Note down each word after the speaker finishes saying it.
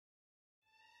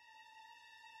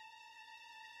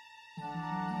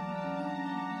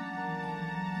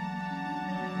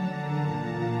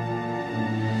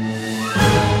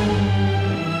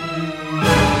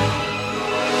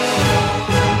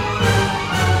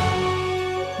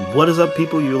What is up,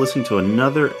 people? You're listening to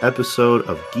another episode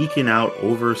of Geeking Out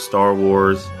over Star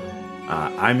Wars.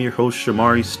 I'm your host,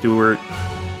 Shamari Stewart,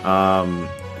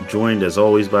 joined as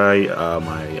always by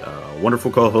my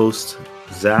wonderful co-host,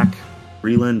 Zach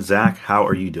Freeland. Zach, how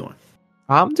are you doing?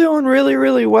 I'm doing really,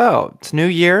 really well. It's new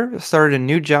year, started a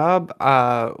new job.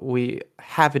 We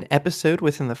have an episode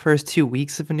within the first 2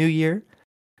 weeks of a new year.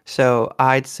 So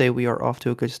I'd say we are off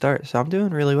to a good start. So I'm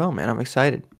doing really well, man. I'm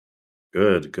excited.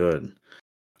 Good.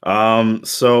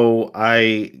 So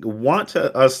I want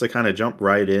us to kind of jump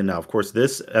right in. Now, of course,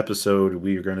 this episode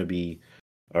we are going to be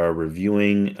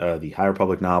reviewing the High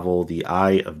Republic novel, The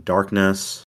Eye of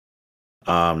Darkness.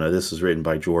 Now this is written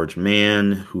by George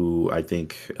Mann, who I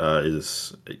think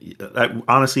is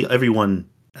honestly everyone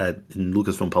in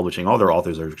Lucasfilm Publishing, all their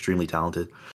authors are extremely talented.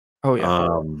 Oh yeah.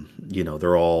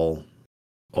 They're all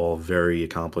very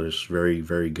accomplished, very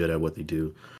very good at what they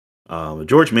do.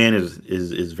 George Mann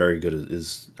is very good.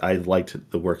 I liked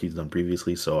the work he's done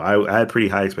previously, so I had pretty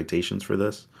high expectations for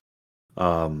this.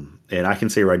 And I can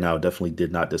say right now, it definitely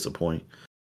did not disappoint.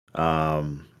 But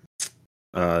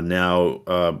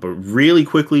really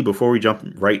quickly before we jump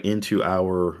right into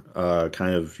our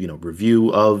kind of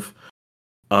review of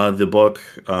the book,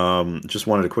 just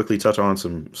wanted to quickly touch on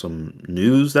some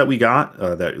news that we got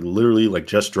that literally like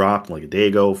just dropped like a day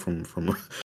ago from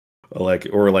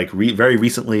very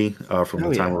recently from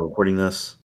the time we're recording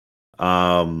this,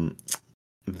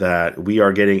 that we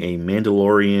are getting a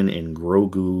Mandalorian and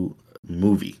Grogu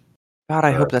movie. God,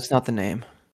 I hope that's not the name.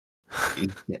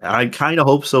 I kind of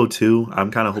hope so too.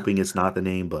 I'm kind of hoping it's not the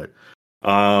name, but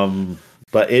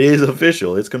it is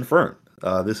official. It's confirmed.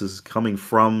 This is coming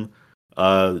from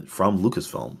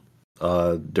Lucasfilm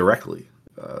directly.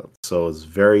 So it's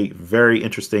very, very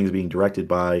interesting. It's being directed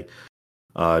by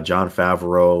Jon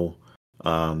Favreau.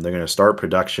 They're going to start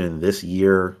production this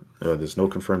year. There's no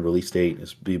confirmed release date.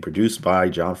 It's being produced by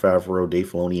Jon Favreau,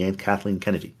 Dave Filoni, and Kathleen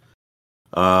Kennedy.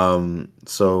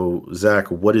 So Zach,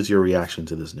 what is your reaction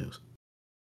to this news?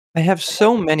 I have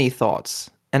so many thoughts,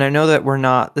 and I know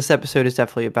that this episode is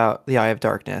definitely about the Eye of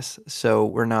Darkness, so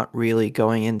we're not really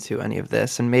going into any of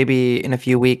this, and maybe in a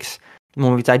few weeks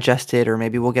when we digest it, or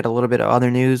maybe we'll get a little bit of other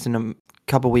news in a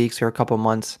couple weeks or a couple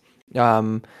months.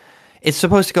 It's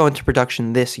supposed to go into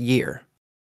production this year.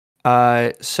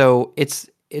 So it's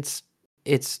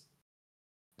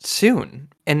soon,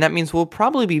 and that means we'll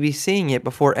probably be seeing it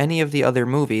before any of the other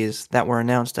movies that were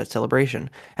announced at Celebration.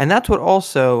 And that's what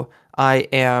also I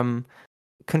am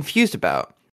confused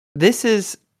about. This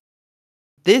is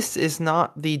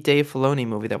not the Dave Filoni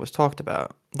movie that was talked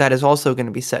about. That is also going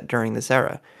to be set during this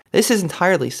era. This is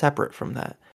entirely separate from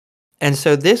that. And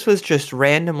so this was just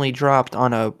randomly dropped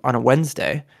on a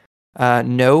Wednesday.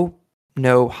 No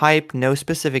hype, no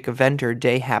specific event or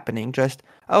day happening. Just,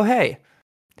 oh hey,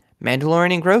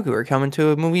 Mandalorian and Grogu are coming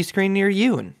to a movie screen near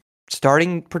you and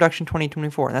starting production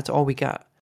 2024. And that's all we got.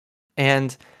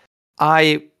 And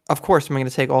of course, I'm going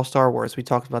to take all Star Wars. We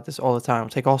talked about this all the time.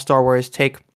 Take all Star Wars.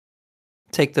 Take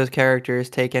those characters.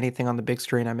 Take anything on the big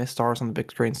screen. I miss Star Wars on the big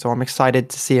screen, so I'm excited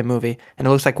to see a movie. And it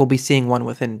looks like we'll be seeing one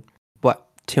within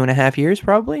 2.5 years,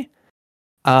 probably.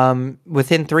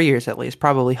 Within 3 years at least,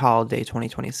 probably holiday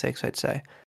 2026, I'd say.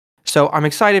 So I'm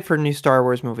excited for a new Star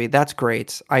Wars movie. That's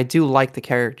great. I do like the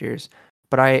characters,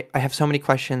 but I have so many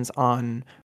questions on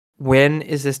when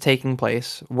is this taking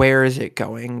place? Where is it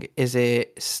going? Is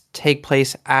it take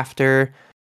place after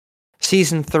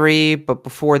season 3, but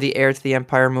before the Heir to the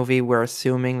Empire movie we're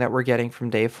assuming that we're getting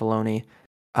from Dave Filoni?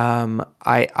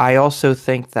 I also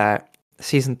think that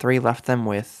season 3 left them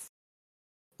with,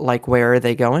 like, where are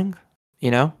they going?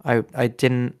 I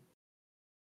didn't.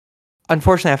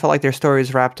 Unfortunately, I felt like their story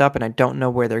is wrapped up, and I don't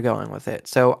know where they're going with it.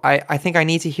 So I think I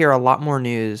need to hear a lot more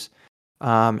news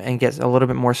and get a little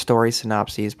bit more story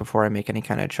synopses before I make any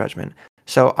kind of judgment.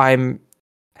 So I'm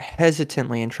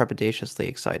hesitantly and trepidatiously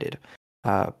excited,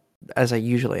 as I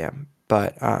usually am.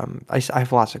 But I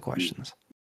have lots of questions.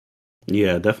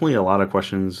 Yeah, definitely a lot of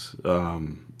questions.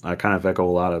 I kind of echo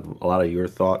a lot of your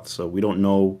thoughts. So we don't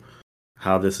know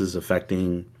how this is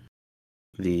affecting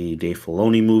the Dave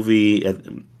Filoni movie.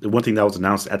 The one thing that was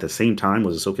announced at the same time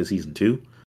was Ahsoka season 2.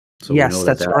 So yes, we know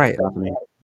that's right. Happening.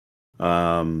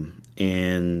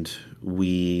 And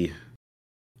we,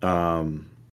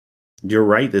 you're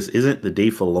right. This isn't the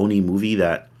Dave Filoni movie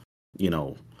that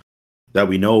that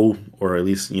we know, or at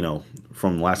least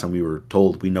from last time we were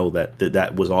told, we know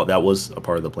that was a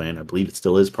part of the plan. I believe it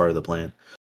still is part of the plan.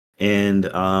 And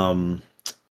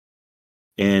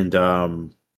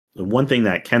the one thing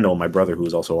that Kendall, my brother, who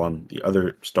is also on the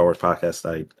other Star Wars podcast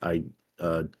I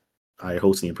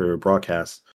host, the Imperial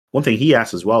Broadcast, one thing he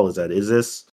asked as well is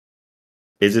this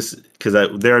Is this because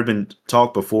there had been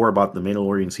talk before about the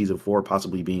Mandalorian season 4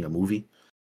 possibly being a movie?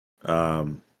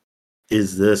 Um,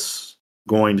 is this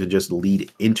going to just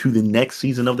lead into the next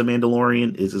season of the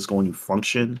Mandalorian? Is this going to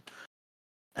function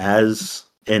as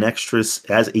an extra,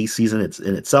 as a season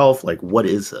in itself? Like, what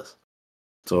is this?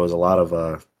 So there's a lot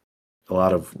of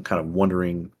kind of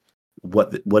wondering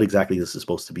what exactly this is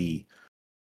supposed to be,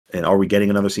 and are we getting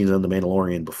another season of the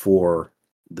Mandalorian before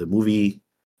the movie,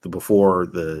 before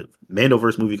the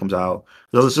Mandoverse movie comes out?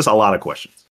 There's just a lot of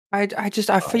questions.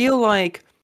 I feel like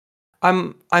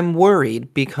I'm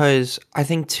worried because I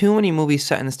think too many movies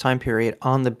set in this time period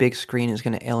on the big screen is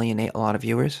going to alienate a lot of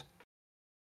viewers.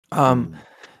 Mm,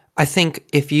 I think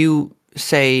if you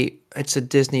say it's a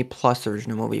Disney Plus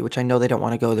original movie, which I know they don't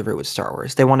want to go the route with Star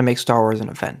Wars, they want to make Star Wars an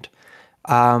event.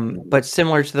 mm, But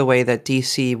similar to the way that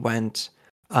DC went,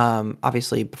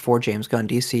 obviously before James Gunn,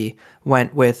 DC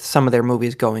went with some of their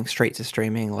movies going straight to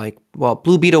streaming. Like, well,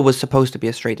 Blue Beetle was supposed to be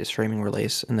a straight to streaming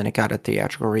release, and then it got a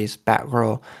theatrical release.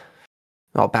 Batgirl.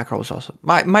 Well, Batgirl was also.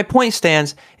 My point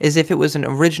stands is if it was an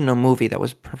original movie that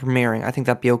was premiering, I think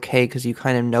that'd be okay because you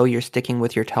kind of know you're sticking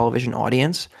with your television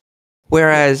audience. yeah.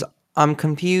 Whereas I'm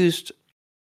confused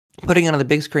putting it on the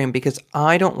big screen because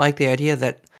I don't like the idea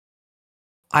that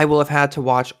I will have had to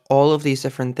watch all of these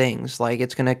different things. Like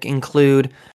it's going to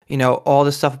include, all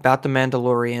the stuff about the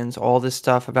Mandalorians, all this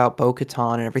stuff about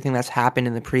Bo-Katan and everything that's happened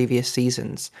in the previous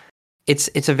seasons. It's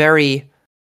a very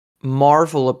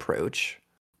Marvel approach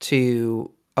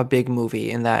to a big movie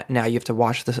in that now you have to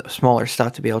watch the smaller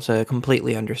stuff to be able to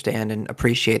completely understand and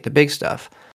appreciate the big stuff.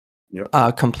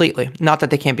 Yep. Completely. Not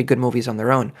that they can't be good movies on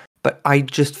their own, but I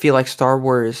just feel like Star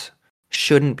Wars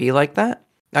shouldn't be like that.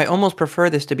 I almost prefer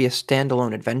this to be a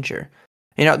standalone adventure.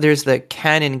 There's the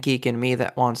canon geek in me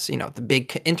that wants, the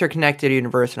big interconnected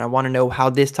universe, and I want to know how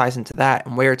this ties into that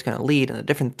and where it's going to lead, and the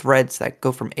different threads that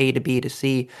go from A to B to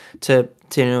C to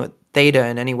Theta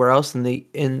and anywhere else in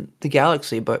the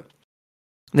galaxy. But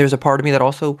there's a part of me that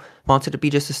also wants it to be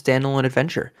just a standalone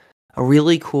adventure, a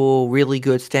really cool, really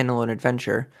good standalone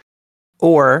adventure,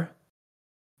 or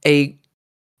a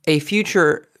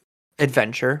future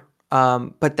adventure,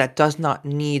 but that does not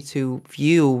need to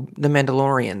view the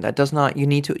Mandalorian. That does not. You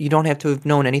don't have to have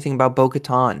known anything about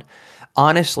Bo-Katan.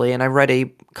 Honestly, and I read a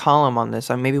column on this.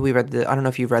 Maybe we read I don't know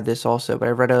if you've read this also, but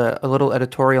I read a little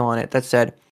editorial on it that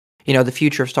said, the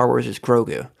future of Star Wars is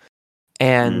Grogu,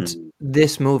 and Mm,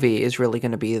 this movie is really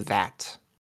going to be that.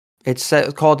 It's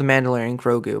called The Mandalorian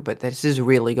Grogu, but this is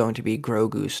really going to be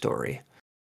Grogu's story.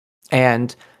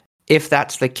 And if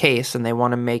that's the case and they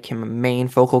want to make him a main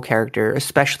focal character,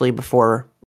 especially before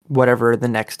whatever the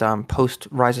next post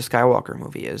Rise of Skywalker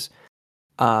movie is,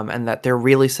 and that they're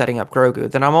really setting up Grogu,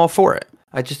 then I'm all for it.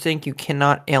 I just think you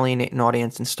cannot alienate an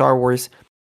audience, and Star Wars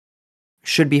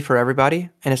should be for everybody,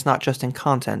 and it's not just in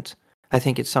content. I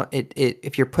think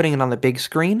if you're putting it on the big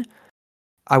screen,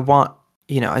 I want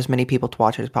as many people to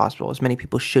watch it as possible. As many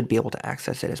people should be able to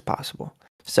access it as possible.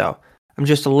 So I'm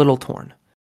just a little torn.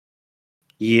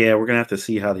 yeah, we're gonna have to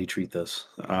see how they treat this.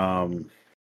 Because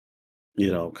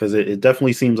it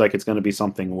definitely seems like it's gonna be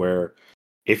something where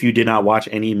if you did not watch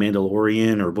any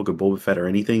Mandalorian or Book of Boba Fett or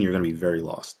anything, you're gonna be very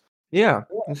lost. Yeah,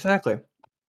 exactly.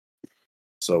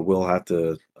 So we'll have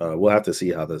to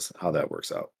see how that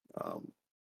works out.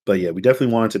 But yeah, we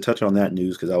definitely wanted to touch on that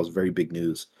news because that was very big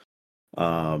news.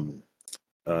 Um,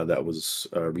 that was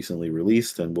recently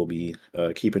released, and we'll be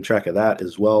keeping track of that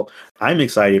as well. I'm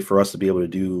excited for us to be able to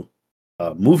do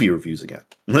movie reviews again.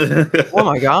 Oh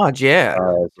my god, yeah.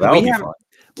 So that'll We be have fun.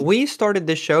 we started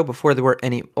this show before there were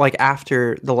any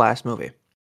after the last movie.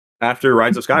 After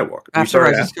Rise of Skywalker, we After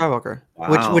started Rise of after. Skywalker, Wow.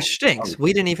 which That'll stinks. be We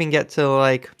fun. didn't even get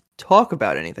to talk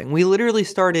about anything. We literally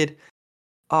started,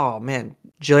 oh man,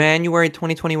 January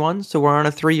 2021, so we're on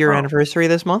a 3-year Wow. anniversary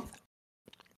this month,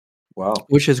 Wow.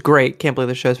 which is great. Can't believe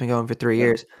the show's been going for 3 Yeah.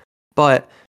 years. But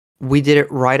we did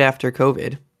it right after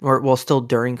COVID, or well, still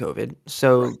during COVID. Right.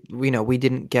 So, we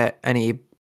didn't get any,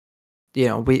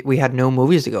 we had no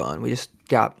movies to go on.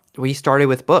 We started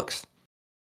with books.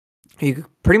 You could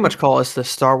pretty much call us the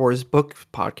Star Wars book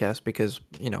podcast because,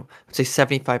 I'd say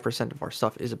 75% of our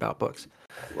stuff is about books.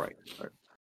 Right. Right.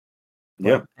 But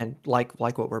Yeah. and like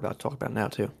what we're about to talk about now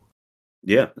too.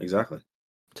 Yeah. Exactly.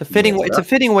 It's a Yeah. fitting it's a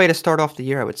fitting way to start off the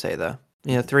year, I would say though.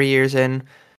 3 years in,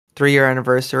 3-year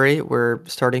anniversary, we're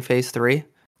starting phase 3.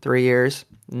 3 years,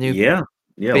 new Yeah.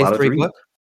 Yeah. A phase lot of 3 threes. book.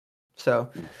 So,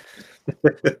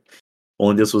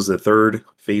 Only this was the third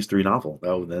Phase 3 novel.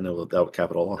 That would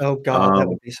cap it all off. oh god, that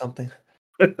would be something.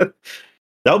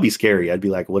 That would be scary. I'd be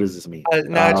like, what does this mean?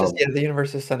 No, it's just the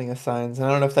universe is sending us signs. I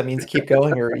don't know if that means keep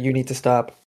going or you need to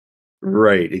stop.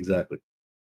 Right, exactly.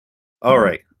 All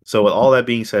right. So with all that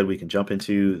being said, we can jump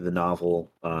into the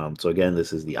novel. So again,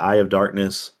 this is The Eye of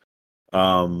Darkness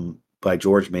by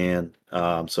George Mann.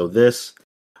 So this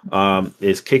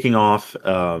is kicking off.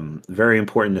 Very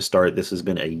important to start. This has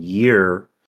been a year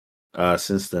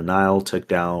since the Nile took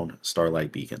down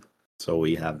Starlight Beacon. So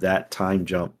we have that time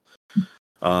jump.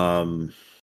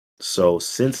 So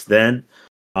since then,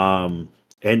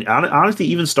 and honestly,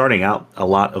 even starting out, a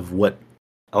lot of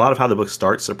how the book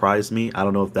starts surprised me. I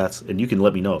don't know if that's, and you can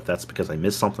let me know if that's because I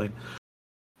missed something,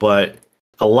 but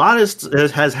a lot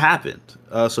has happened.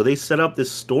 So they set up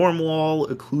this storm wall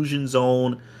occlusion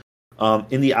zone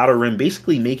in the Outer Rim,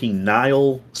 basically making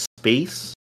Nile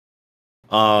space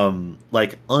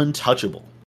like untouchable.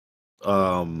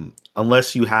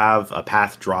 Unless you have a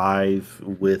path drive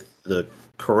with the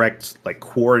correct like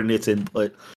coordinates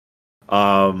input,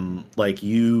 like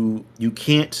you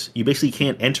basically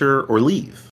can't enter or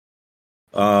leave.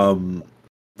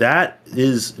 That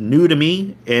is new to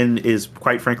me and is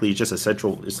quite frankly just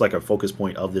it's like a focus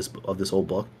point of this whole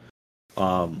book.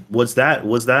 Was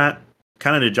that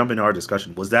kind of to jump into our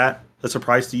discussion, was that a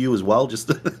surprise to you as well?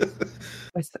 Just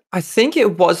I think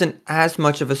it wasn't as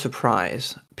much of a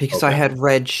surprise because I okay. had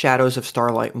read Shadows of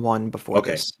Starlight 1 before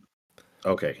Okay. this.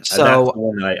 Okay. That's So, the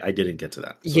one I didn't get to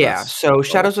that. So yeah, that's so all right.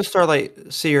 Shadows of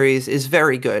Starlight series is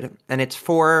very good, and it's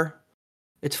four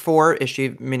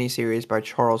issue miniseries by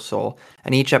Charles Soule,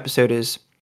 and each episode is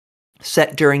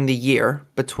set during the year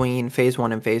between phase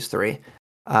 1 and phase 3,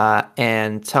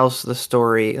 and tells the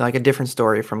story, like a different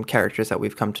story from characters that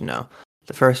we've come to know.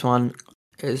 The first one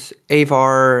is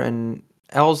Avar and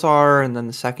Elzar, and then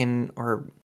the second,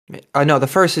 no, the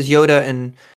first is Yoda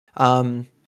and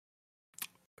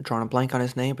drawing a blank on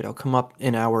his name, but it'll come up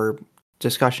in our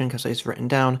discussion because it's written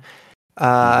down.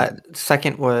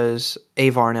 Second was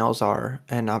Avar and Elzar,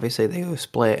 and obviously they go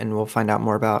split, and we'll find out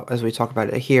more about as we talk about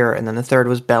it here. And then the third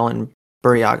was Bell and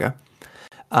Buryaga.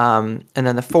 And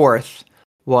then the fourth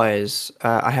was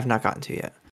I have not gotten to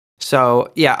yet.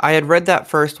 So yeah, I had read that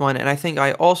first one, and I think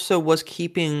I also was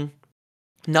keeping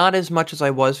not as much as I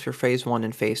was for phase 1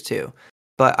 and phase 2,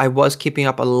 but I was keeping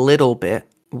up a little bit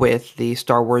with the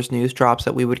Star Wars news drops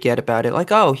that we would get about it.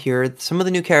 Like, oh, here are some of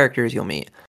the new characters you'll meet.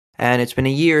 And it's been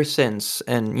a year since,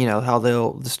 and you know how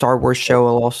the Star Wars show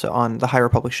will also on the High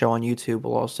Republic show on YouTube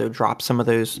will also drop some of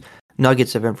those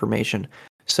nuggets of information.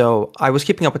 So I was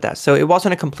keeping up with that. So it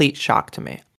wasn't a complete shock to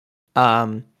me.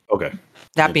 Okay.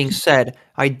 That being said,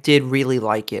 I did really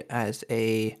like it as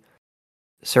a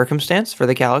circumstance for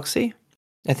the galaxy.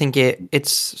 I think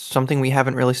it's something we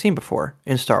haven't really seen before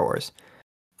in Star Wars,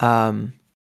 and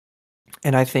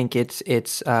I think it's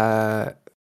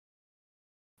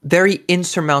very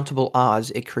insurmountable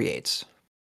odds it creates.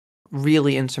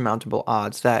 Really insurmountable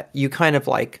odds that you kind of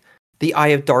like. The Eye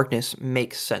of Darkness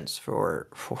makes sense for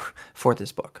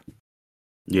this book.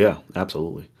 Yeah,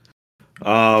 absolutely.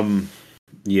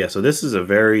 Yeah, so this is a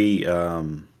very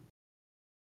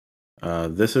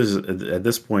this is at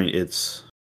this point it's,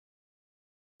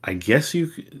 I guess you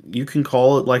can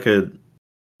call it like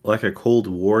a Cold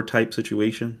War type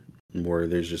situation where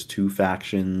there's just two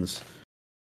factions,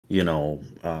 you know,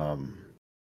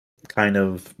 kind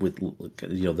of with,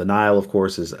 you know, the Nile of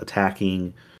course is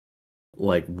attacking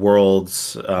like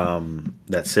worlds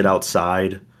that sit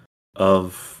outside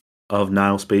of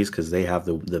Nile space because they have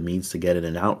the means to get in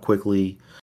and out quickly.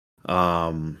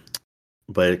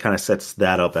 But it kind of sets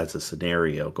that up as a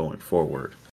scenario going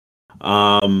forward.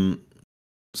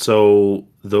 So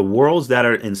the worlds that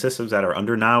are in systems that are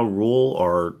under Nile rule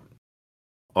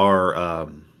are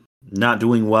not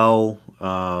doing well.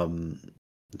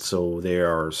 So they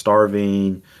are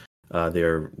starving.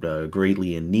 They're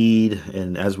greatly in need,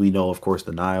 and as we know, of course,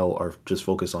 the Nile are just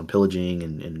focused on pillaging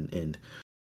and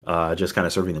just kind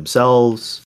of serving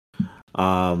themselves.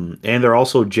 And they're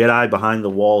also Jedi behind the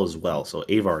wall as well. So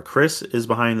Avar Chris is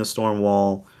behind the storm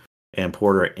wall, and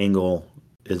Porter Engel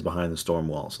is behind the storm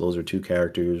wall. So those are two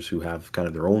characters who have kind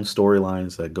of their own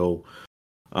storylines that go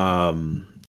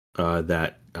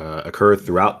that occur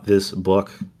throughout this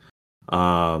book.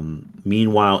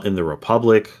 Meanwhile, in the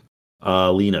Republic,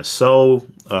 Lena So,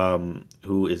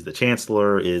 who is the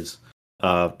Chancellor, is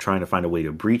trying to find a way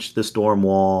to breach the storm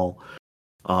wall.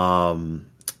 And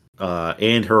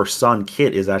her son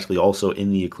Kit is actually also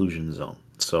in the occlusion zone.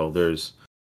 So there's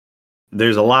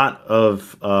a lot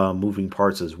of moving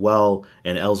parts as well.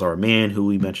 And Elzar Mann, who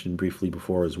we mentioned briefly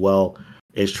before as well,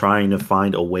 is trying to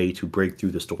find a way to break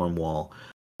through the storm wall.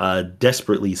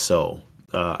 Desperately so,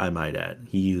 I might add.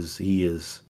 He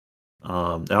is.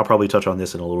 And I'll probably touch on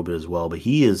this in a little bit as well. But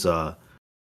he is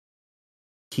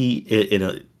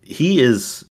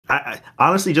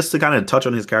Honestly, just to kind of touch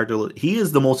on his character, he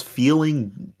is the most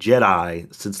feeling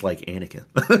Jedi since like Anakin.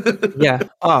 Yeah.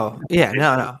 Oh, yeah.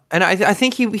 No, no. And I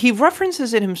think he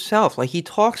references it himself. Like he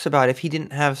talks about if he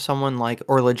didn't have someone like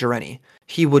Orla Jareni,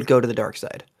 he would go to the dark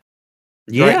side.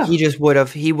 Right? Yeah,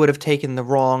 He would have taken the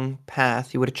wrong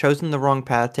path. He would have chosen the wrong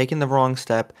path, taken the wrong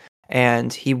step,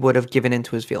 and he would have given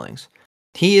into his feelings.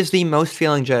 He is the most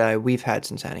feeling Jedi we've had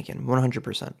since Anakin,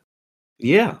 100%.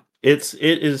 yeah. It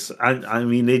is. I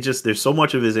mean, they just there's so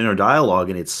much of his inner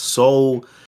dialogue, and it's so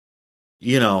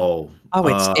you know. Oh,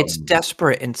 it's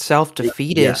desperate and Yeah.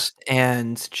 self-defeatist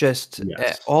and just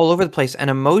Yes. all over the place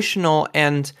and emotional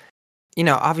and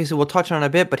obviously we'll touch on it a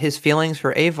bit, but his feelings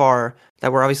for Avar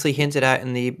that were obviously hinted at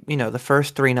in the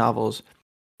first three novels,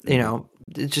 Mhm.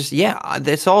 it's just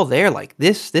it's all there. Like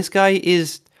this guy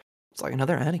it's like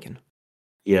another Anakin.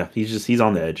 Yeah, he's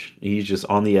on the edge. He's just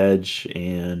on the edge,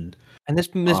 and And this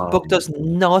book um, does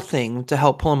nothing to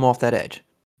help pull him off that edge.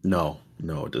 no,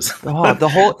 it doesn't. Oh, the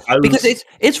whole I because was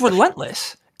it's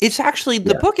relentless. It's actually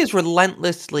the yeah, book is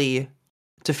relentlessly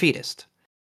defeatist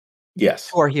yes,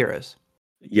 to our heroes.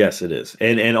 yes, it is,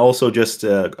 and also just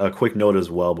a quick note as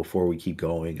well before we keep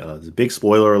going. It's a big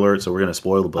spoiler alert, so we're gonna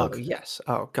spoil the Oh book yes.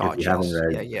 Oh if God, you haven't yes.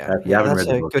 read Yeah, yeah, if you yeah. haven't That's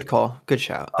read the a book. good call. Good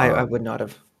shout. I Um, would not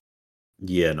have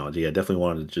yeah, no, yeah, definitely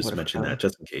wanted to would just have mention that known.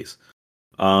 just in case.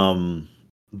 Um,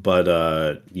 but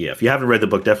yeah, if you haven't read the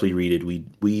book, definitely read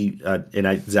it.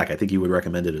 And Zach, I think you would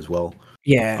recommend it as well.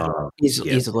 Yeah,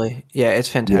 Yeah, easily. Yeah, it's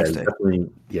yeah, fantastic.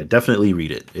 definitely read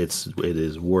it. It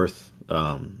is worth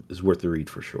the read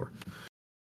for sure.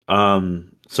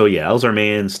 So yeah, Elzar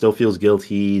Mann still feels guilty,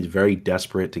 he's very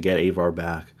desperate to get Avar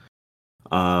back.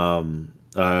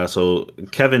 So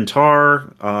Kevin Tarr,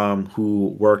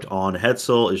 who worked on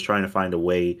Hetzel, is trying to find a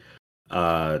way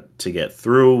to get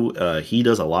through. He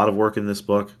does a lot of work in this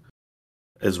book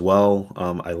as well.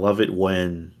 I love it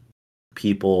when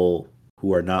people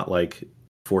who are not like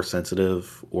force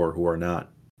sensitive or who are not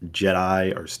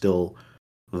Jedi are still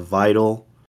vital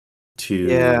to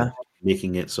Yeah.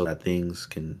 making it so that things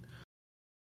can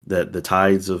that the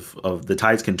tides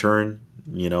can turn,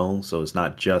 so it's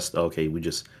not just okay,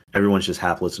 everyone's just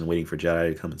hapless and waiting for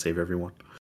Jedi to come and save everyone.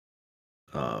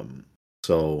 Um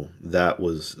so that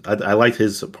was I liked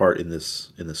his part in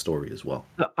this story as well.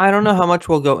 I don't know how much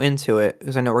we'll go into it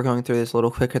because I know we're going through this a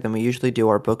little quicker than we usually do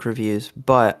our book reviews,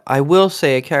 but I will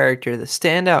say the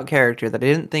standout character that I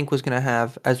didn't think was going to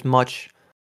have as much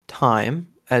time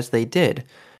as they did.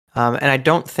 And I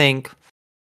don't think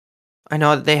I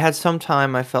know they had some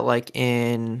time. I felt like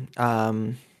in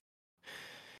I'm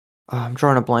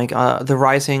drawing a blank. The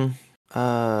Rising.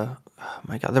 Oh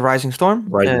my God, The Rising Storm.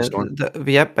 Rising Storm.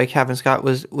 Yep, by Kevin Scott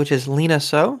which is Lena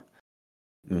So.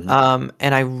 Hmm.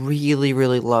 And I really,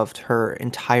 really loved her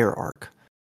entire arc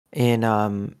in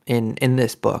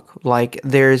this book. Like,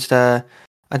 there's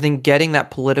I think getting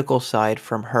that political side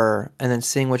from her, and then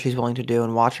seeing what she's willing to do,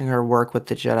 and watching her work with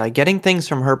the Jedi, getting things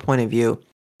from her point of view,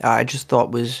 I just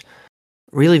thought was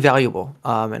really valuable.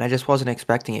 And I just wasn't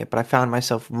expecting it, but I found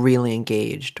myself really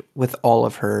engaged with all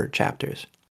of her chapters.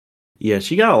 Yeah,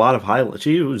 she got a lot of highlight.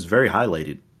 She was very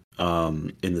highlighted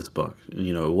in this book.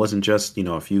 It wasn't just,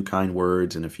 a few kind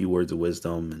words and a few words of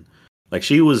wisdom, and like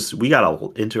we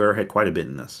got into her head quite a bit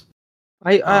in this.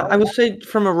 I would say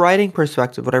from a writing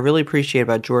perspective, what I really appreciate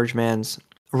about George Mann's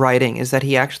writing is that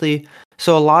he actually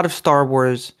so a lot of Star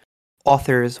Wars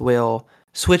authors will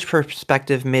switch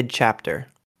perspective mid chapter,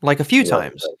 like a few Right.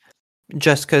 times,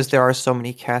 just because there are so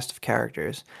many cast of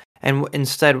characters. And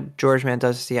instead, George Mann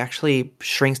does is he actually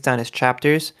shrinks down his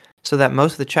chapters so that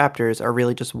most of the chapters are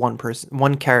really just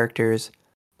one character's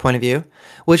point of view,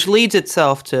 which leads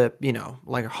itself to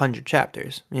like 100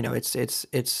 chapters.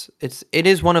 It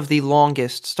is one of the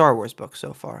longest Star Wars books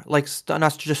so far. Like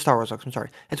not just Star Wars books. I'm sorry,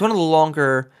 it's one of the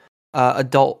longer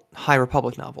adult High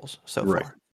Republic novels so Right.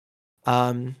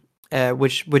 far. Um,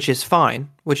 which is fine,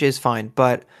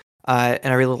 but and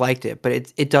I really liked it, but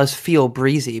it does feel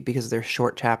breezy because they're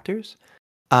short chapters,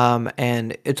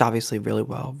 and it's obviously really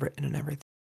well written and everything.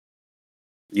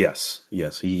 Yes,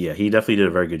 he definitely did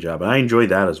a very good job, and I enjoyed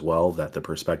that as well. That the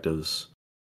perspectives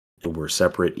were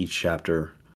separate each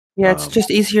chapter. Yeah, it's Um, just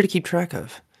easier to keep track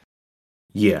of.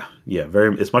 yeah,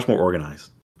 very. It's much more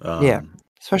organized. Yeah,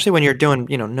 especially when you're doing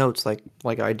notes like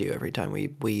I do every time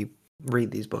we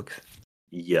read these books.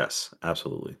 Yes,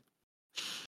 absolutely.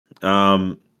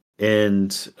 Um,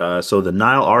 and so the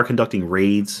Nile are conducting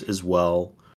raids as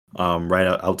well, right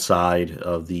outside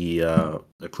of the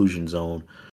occlusion zone.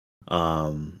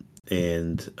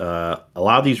 And a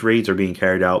lot of these raids are being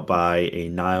carried out by a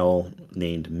Nile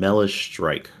named Melish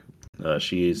Strike.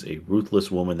 She is a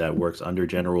ruthless woman that works under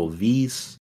General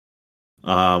V's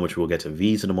which we'll get to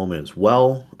V's in a moment as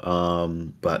well.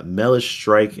 But Mellish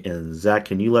Strike and Zach,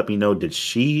 can you let me know, did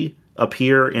she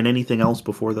appear in anything else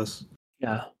before this?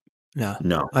 No, no,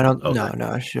 No. I don't. Okay.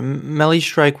 No. Melly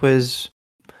Strike was.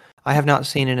 I have not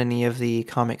seen in any of the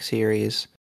comic series.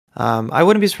 I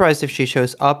wouldn't be surprised if she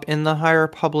shows up in the High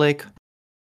Republic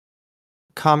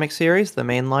comic series, the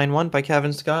mainline one by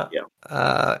Kevin Scott,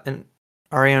 Yeah. and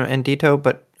Ariana Andito,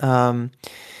 but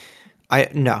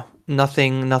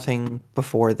nothing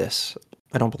before this.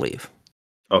 I don't believe.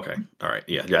 Okay. All right.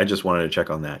 Yeah. I just wanted to check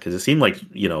on that because it seemed like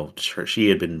she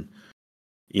had been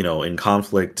in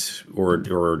conflict or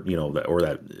or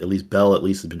that at least Bell at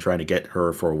least has been trying to get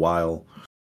her for a while.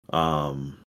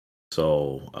 That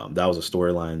was a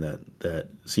storyline that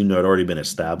seemed to have already been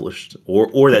established,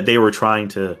 or that they were trying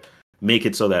to make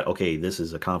it so that, okay, this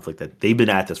is a conflict that they've been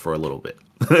at this for a little bit,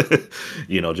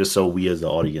 just so we as the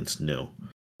audience knew.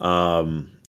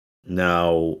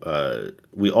 Now,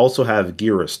 we also have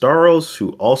Gira Staros,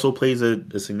 who also plays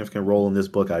a significant role in this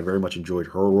book. I very much enjoyed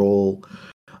her role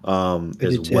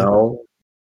as well.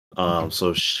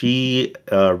 So she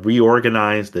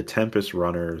reorganized the Tempest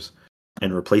Runners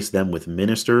and replaced them with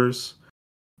ministers,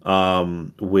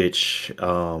 which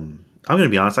I'm going to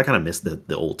be honest, I kind of miss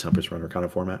the old Tempest Runner kind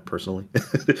of format personally.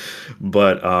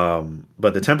 but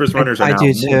the Tempest Runners are I now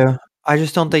do too. I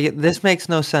just don't think this makes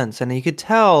no sense, and you could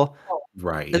tell.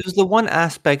 Right. It was the one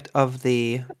aspect of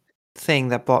the thing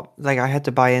that I had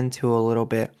to buy into a little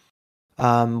bit.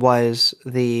 Was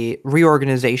the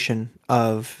reorganization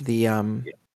of the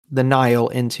Nile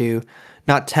into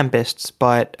not Tempests,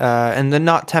 but and the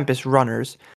not Tempest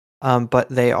Runners, but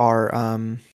they are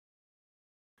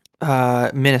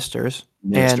ministers.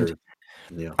 Minister.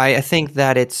 And Yeah. I think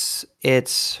that it's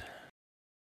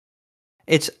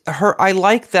her. I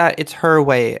like that it's her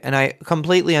way, and I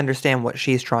completely understand what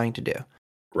she's trying to do.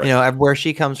 Right. Where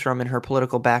she comes from in her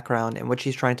political background and what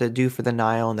she's trying to do for the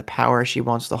Nile and the power she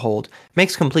wants to hold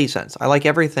makes complete sense. I like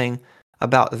everything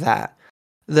about that.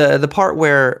 The part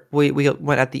where we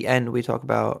went at the end, we talk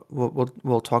about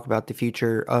we'll talk about the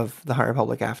future of the High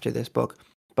Republic after this book,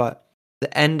 but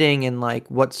the ending and like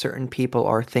what certain people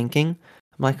are thinking,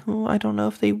 I'm like, oh, I don't know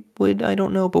if they would. I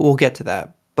don't know, but we'll get to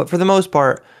that. But for the most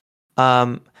part,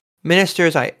 um,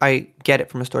 ministers, I get it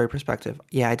from a story perspective.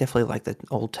 Yeah, I definitely like the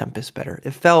old Tempest better.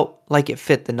 It felt like it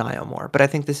fit the Nile more, but I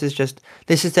think this is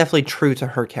definitely true to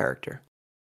her character.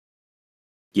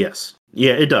 Yes.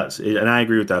 Yeah, it does. And I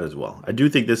agree with that as well. I do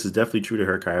think this is definitely true to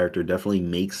her character, definitely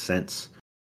makes sense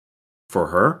for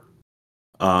her.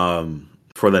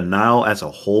 For the Nile as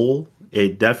a whole,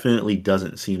 it definitely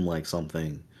doesn't seem like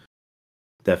something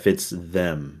that fits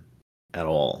them at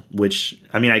all. Which,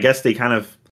 I mean, I guess they don't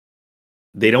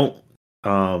they don't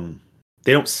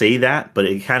say that, but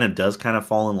it kind of does kind of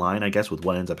fall in line, I guess, with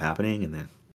what ends up happening, and then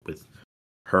with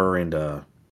her and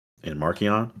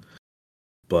Markion.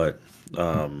 But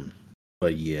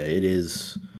yeah, it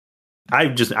is.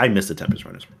 I miss the Tempest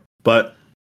Runners, but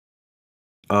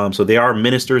so they are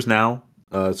ministers now.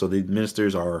 So the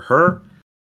ministers are her,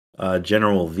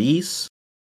 General Vise,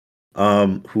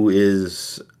 who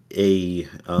is a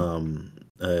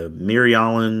Mary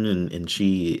Allen, and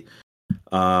she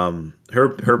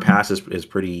her past is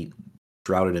pretty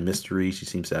shrouded in mystery. She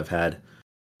seems to have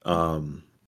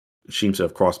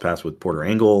crossed paths with Porter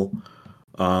Engle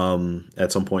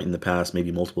at some point in the past,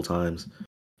 maybe multiple times.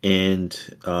 And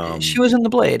She was in the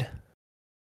Blade.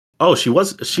 Oh, she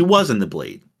was in the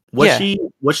Blade. Was Yeah. she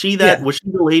was she Yeah. was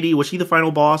she the lady? Was she the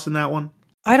final boss in that one?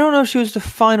 I don't know if she was the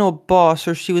final boss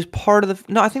or she was part of the.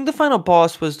 No, I think the final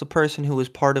boss was the person who was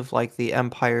part of like the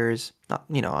empires,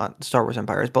 not Star Wars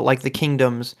empires, but like the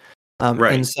kingdoms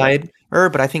Right. inside her.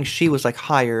 But I think she was like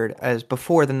hired as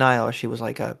before the Nile. She was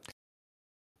like a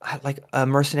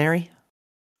mercenary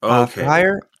for Okay.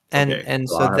 hire, Okay. and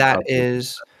So so I have that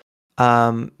is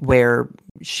where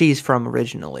she's from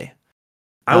originally.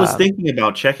 I was thinking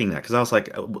about checking that because I was like,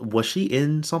 was she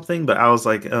in something? But I was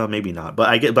like, maybe not. But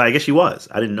I guess she was.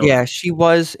 I didn't know Yeah, that. she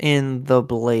was in the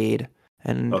Blade,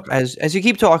 and Okay. as you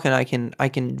keep talking, I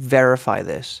can verify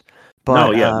this, No,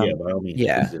 but yeah, by all means, please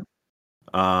yeah, do.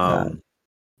 uh,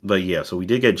 But yeah, so we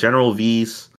did get General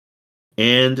V's,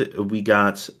 and we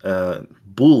got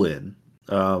Bulin,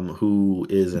 who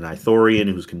is an Ithorian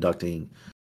who's conducting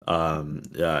and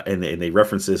they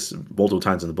reference this multiple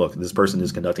times in the book. This person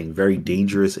is conducting very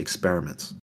dangerous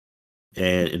experiments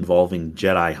and involving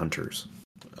Jedi hunters,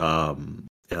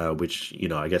 which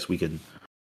I guess we can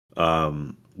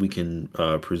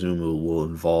presume will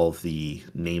involve the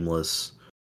nameless,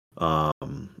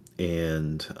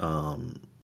 and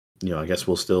I guess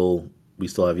we still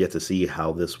have yet to see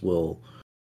how this will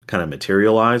kind of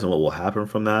materialize and what will happen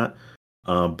from that.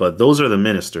 But those are the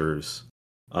ministers.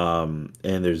 And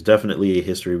there's definitely a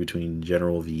history between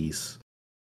General V's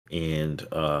and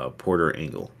Porter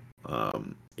Engle.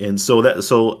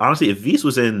 So honestly, if V's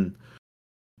was in,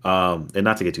 and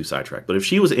not to get too sidetracked, but if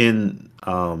she was in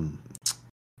the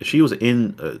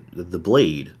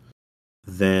Blade,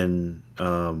 then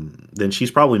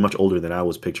she's probably much older than I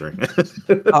was picturing.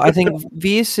 I think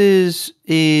Vs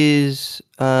is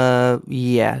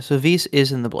yeah. So Vs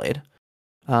is in the Blade.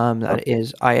 That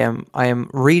is. I am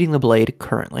reading the Blade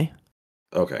currently.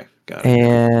 Okay, got it.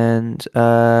 And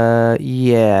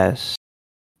yes.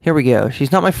 Here we go.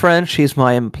 She's not my friend, she's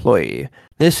my employee.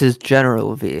 This is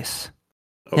General Vs.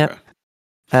 Okay.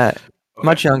 Yep.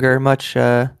 Much younger, much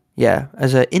yeah,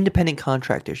 as an independent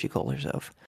contractor she calls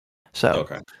herself. So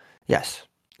Okay. yes.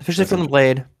 Officially from the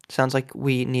Blade. Sounds like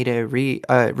we need a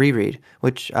reread,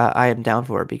 which I am down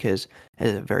for because it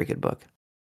is a very good book.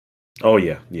 Oh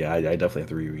yeah, I definitely have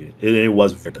to reread it. It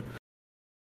was very good.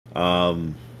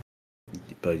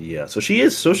 But yeah, so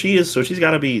she's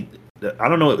got to be. I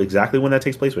don't know exactly when that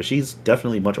takes place, but she's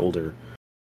definitely much older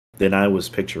than I was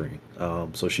picturing.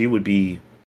 So she would be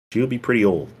pretty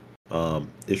old.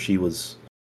 If she was,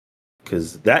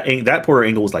 because that Porter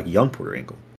Engle was like young Porter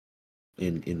Engle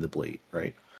in the Blade,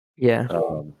 right? Yeah.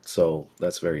 So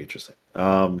that's very interesting.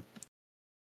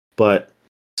 But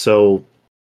so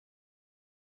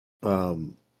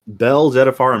Bell,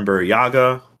 Zedifar, and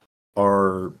Buryaga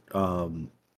are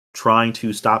trying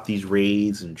to stop these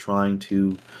raids and trying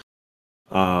to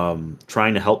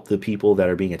help the people that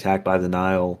are being attacked by the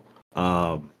Nile.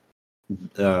 Another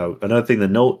thing to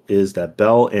note is that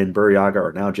Bell and Buryaga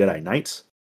are now Jedi Knights,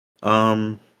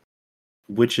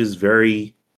 which is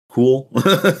very cool.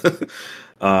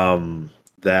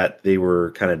 That they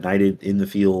were kind of knighted in the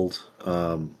field,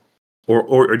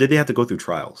 or did they have to go through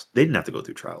trials? They didn't have to go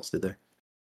through trials, did they?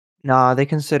 Nah, they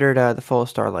considered the Full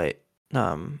Starlight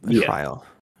a Yeah. trial.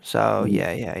 So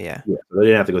yeah. Yeah, so they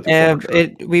didn't have to go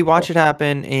through. We watch it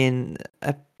happen in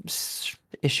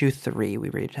issue 3. We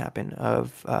read it happen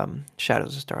of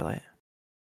Shadows of Starlight.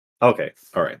 Okay,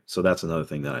 all right. So that's another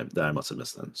thing that I must have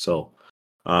missed then. So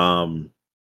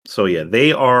yeah,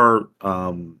 they are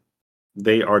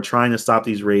trying to stop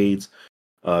these raids.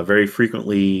 Very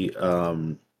frequently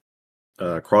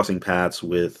crossing paths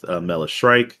with Mela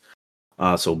Shrike.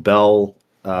 So Bell,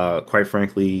 quite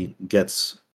frankly,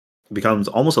 becomes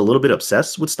almost a little bit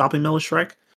obsessed with stopping Mela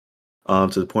Shrike, to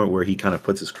the point where he kind of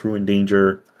puts his crew in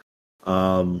danger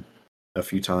a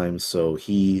few times. So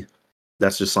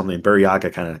that's just something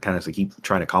Buryaga kind of keep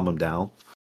trying to calm him down.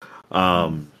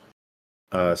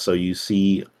 So you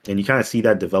kind of see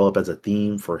that develop as a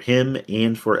theme for him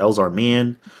and for Elzar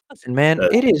Mann. Listen, man,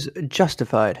 it is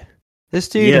justified. This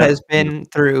dude has been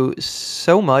through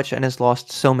so much and has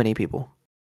lost so many people.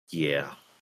 Yeah.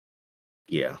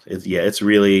 It's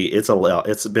really a lot.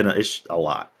 It's a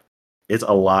lot. It's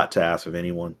a lot to ask of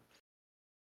anyone.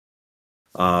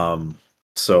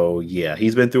 So yeah,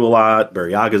 he's been through a lot.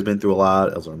 Buryaga's been through a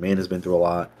lot. Elzar Mann has been through a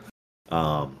lot.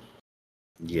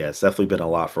 Yeah, it's definitely been a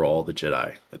lot for all the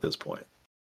Jedi at this point.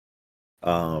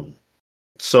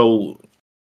 So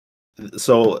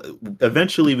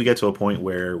eventually we get to a point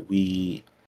where we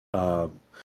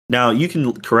now you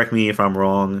can correct me if I'm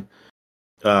wrong.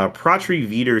 Pratri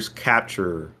Viter's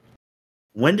capture,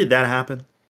 when did that happen?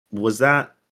 Was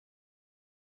that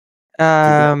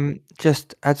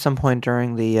just at some point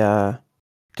during the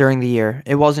year.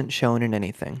 It wasn't shown in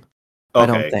anything. okay, I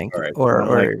don't think. all right.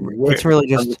 Or it's really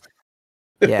just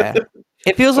yeah.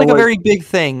 It feels like a very big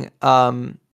thing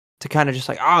to kind of just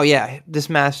like, oh yeah, this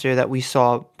master that we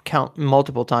saw count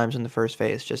multiple times in the first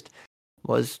phase just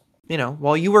was,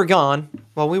 while you were gone,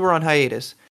 while we were on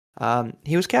hiatus,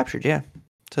 he was captured, yeah.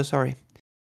 So sorry.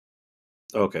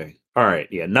 Okay. All right.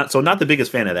 Yeah. Not the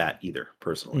biggest fan of that either,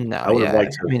 personally. No, I would have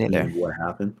liked to see what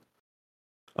happened.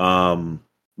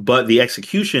 But the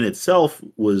execution itself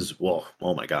was, well,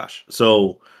 oh my gosh.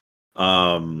 So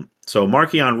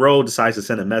Marchion Rowe decides to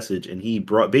send a message, and he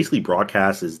basically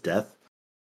broadcasts his death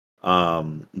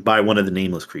by one of the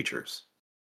nameless creatures.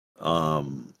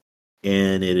 And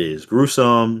it is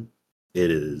gruesome. It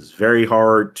is very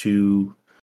hard to,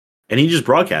 and he just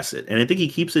broadcasts it, and I think he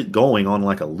keeps it going on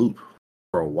like a loop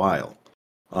for a while.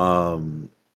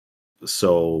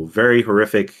 So very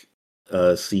horrific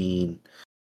scene.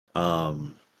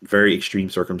 Very extreme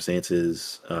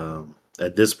circumstances.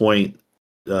 At this point,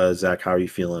 Zach, how are you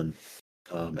feeling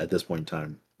at this point in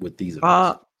time with these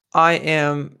events? I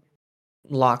am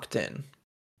locked in.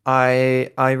 I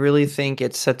really think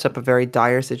it sets up a very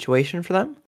dire situation for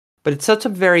them, but it sets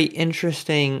up a very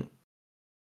interesting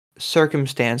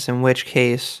circumstance in which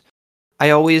case I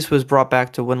always was brought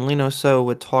back to when Lino So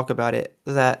would talk about it,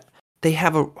 that they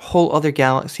have a whole other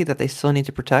galaxy that they still need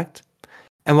to protect.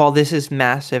 And while this is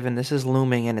massive and this is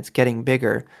looming and it's getting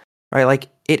bigger, right? Like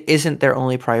it isn't their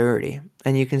only priority.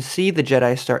 And you can see the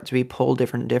Jedi start to be pulled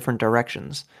different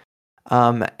directions.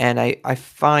 And I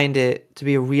find it to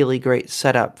be a really great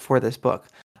setup for this book.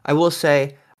 I will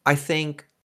say, I think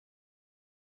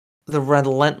the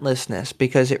relentlessness,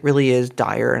 because it really is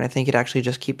dire, and I think it actually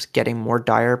just keeps getting more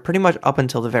dire pretty much up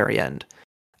until the very end.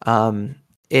 Um,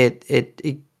 it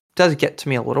does get to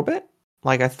me a little bit.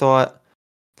 Like I thought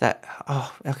that,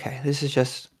 oh, okay, this is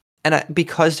just,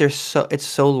 because it's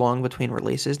so long between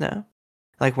releases now.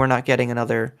 Like we're not getting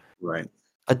another Right.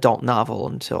 adult novel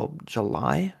until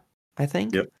July, I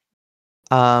think. Yep.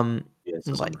 Yeah, it's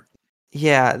Like, summer.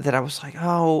 yeah, that I was like,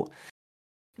 oh,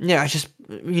 yeah, I just,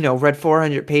 read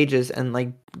 400 pages and like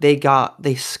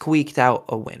they squeaked out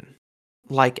a win.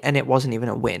 Like, and it wasn't even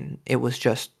a win. It was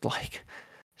just like,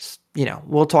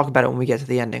 we'll talk about it when we get to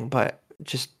the ending, but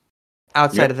just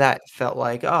outside Yep. of that, it felt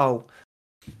like, oh,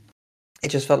 it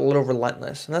just felt a little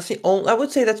relentless. And that's the only, I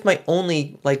would say that's my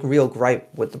only like real gripe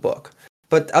with the book.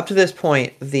 But up to this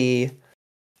point, the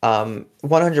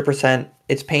 100%,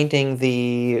 it's painting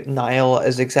the Nile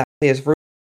as exactly as Ruth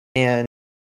and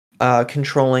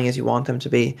controlling as you want them to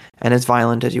be and as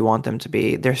violent as you want them to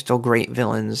be. They're still great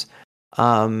villains.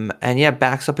 And yeah,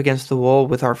 backs up against the wall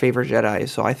with our favorite Jedi.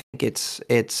 So I think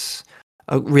it's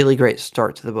a really great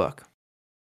start to the book.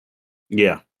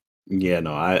 Yeah. Yeah,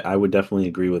 no, I would definitely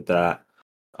agree with that.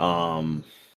 Um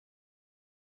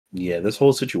yeah, this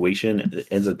whole situation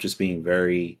ends up just being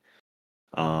very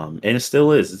and it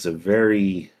still is. It's a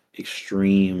very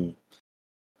extreme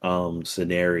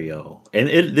scenario. And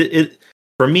it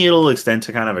for me it'll extend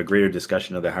to kind of a greater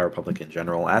discussion of the High Republic in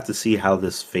general. I have to see how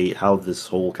this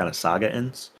whole kind of saga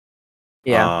ends.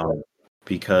 Yeah. Um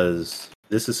because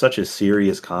this is such a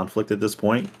serious conflict at this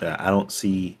point that I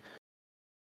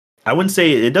wouldn't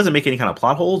say it doesn't make any kind of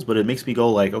plot holes, but it makes me go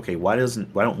like, okay, why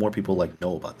don't more people like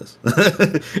know about this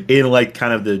in like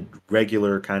kind of the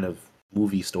regular kind of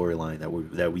movie storyline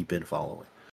that we've been following.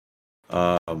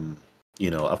 Um,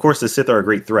 of course the Sith are a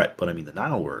great threat, but I mean the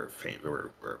Nile were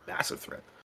a massive threat.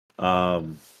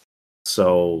 Um,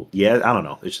 so yeah, I don't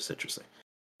know, it's just interesting.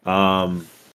 Um,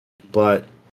 but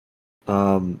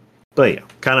um, but yeah,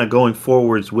 kind of going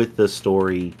forwards with the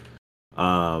story.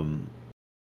 Um,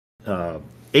 uh,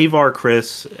 Avar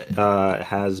Chris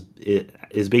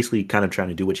is basically kind of trying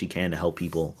to do what she can to help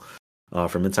people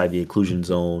from inside the inclusion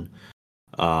zone,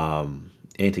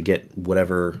 and to get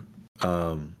whatever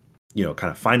kind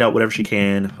of find out whatever she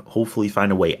can. Hopefully,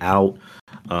 find a way out.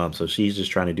 So she's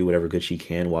just trying to do whatever good she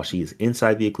can while she's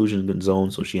inside the inclusion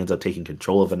zone. So she ends up taking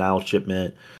control of a Nile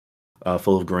shipment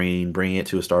full of grain, bringing it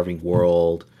to a starving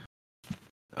world.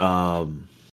 Um,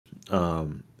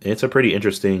 it's a pretty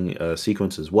interesting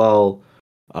sequence as well.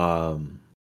 Um,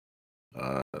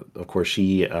 of course,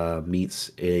 she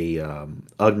meets a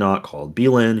Ugnaught called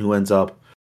Belin, who ends up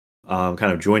kind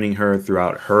of joining her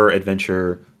throughout her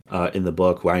adventure in the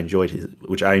book.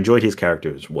 Which I enjoyed his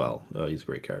character as well. He's a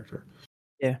great character.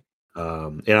 Yeah.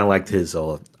 And I liked his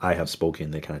 "I have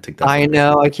spoken." They kind of took that I from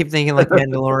know. I keep thinking like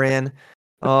Mandalorian.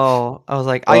 Oh, I was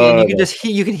like, and you him. can just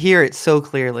you can hear it so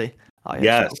clearly. I have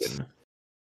Yes, spoken.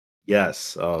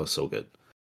 yes. Oh, so good.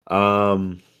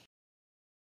 Um,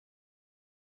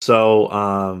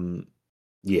 so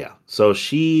yeah. So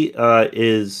she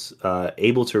is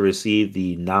able to receive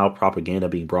the now propaganda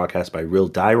being broadcast by Real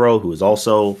Dyro, who is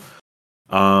also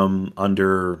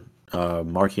under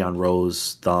Markion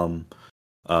Ro's thumb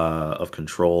of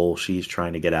control. She's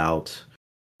trying to get out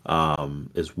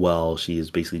as well. She is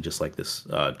basically just like this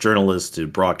journalist to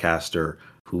broadcaster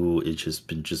who is just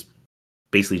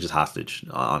basically just hostage,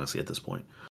 honestly, at this point.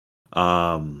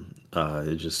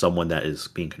 It's just someone that is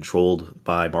being controlled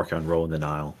by Markion Ro in the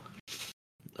Nile.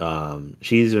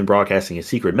 She's been broadcasting a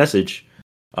secret message.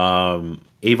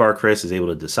 Avar Chris is able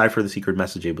to decipher the secret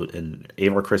message. And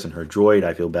Avar Chris and her droid.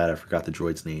 I feel bad. I forgot the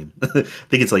droid's name. I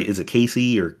think it's like, is it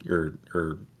Casey or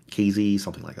KZ,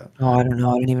 something like that. Oh, I don't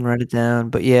know. I didn't even write it down,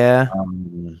 but yeah.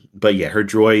 But yeah, her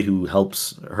droid, who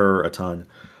helps her a ton,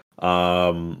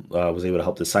 was able to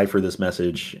help decipher this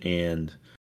message,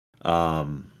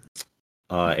 um,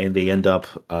 and they end up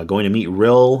going to meet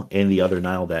Rill and the other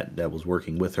Nile that was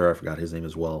working with her. I forgot his name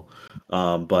as well.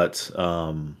 But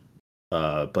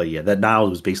yeah, that Nile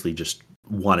was basically just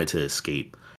wanted to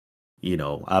escape,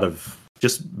 out of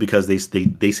just because they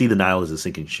see the Nile as a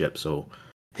sinking ship. So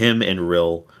him and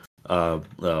Rill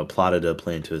plotted a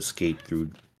plan to escape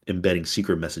through embedding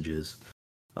secret messages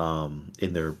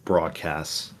in their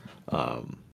broadcasts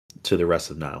to the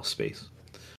rest of Nile space.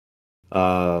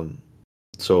 Um,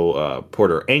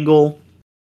 Porter Engle,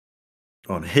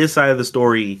 on his side of the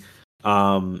story,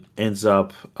 ends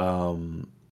up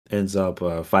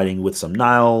fighting with some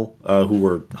Nile who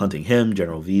were hunting him.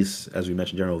 General Weiss, as we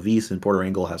mentioned, General Weiss and Porter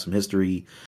Engle have some history.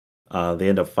 They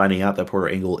end up finding out that Porter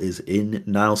Engle is in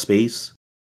Nile space,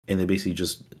 and they basically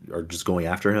are just going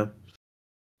after him.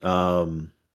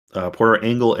 Porter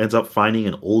Engle ends up finding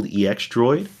an old EX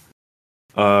droid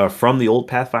from the old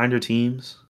Pathfinder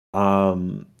teams,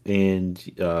 and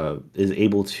is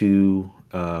able to.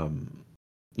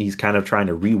 He's kind of trying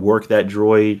to rework that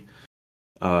droid,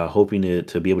 hoping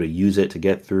to be able to use it to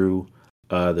get through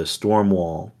the storm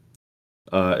wall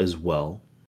as well.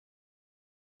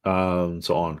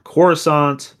 So on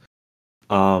Coruscant,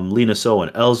 Lina So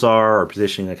and Elzar are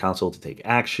positioning the council to take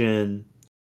action.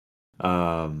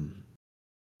 And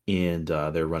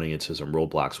they're running into some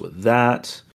roadblocks with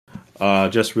that.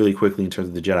 Just really quickly, in terms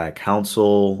of the Jedi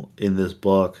Council in this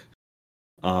book,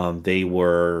 they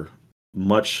were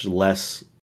much less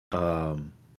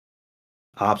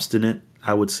obstinate,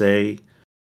 I would say,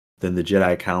 than the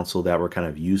Jedi Council that we're kind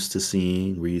of used to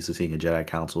seeing. We're used to seeing a Jedi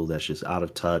Council that's just out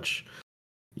of touch,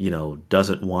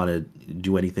 doesn't want to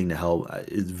do anything to help.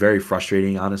 It's very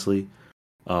frustrating, honestly.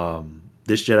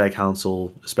 This Jedi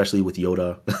Council, especially with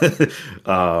Yoda,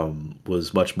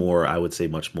 was much more, I would say,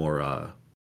 much more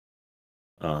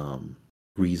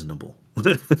reasonable.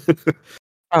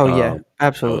 Oh yeah,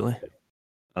 absolutely.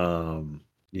 Um,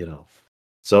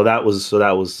 so that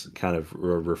was kind of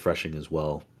refreshing as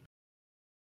well.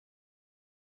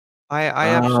 I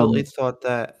absolutely thought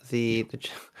that the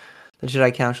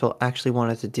Jedi Council actually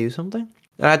wanted to do something.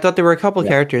 And I thought there were a couple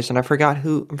characters, and I'm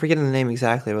forgetting the name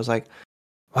exactly. It was like,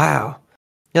 wow,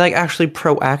 you're like actually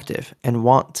proactive and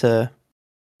want to,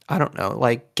 I don't know,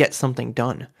 like get something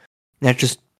done. And they're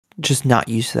just not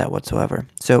used to that whatsoever.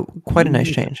 So quite a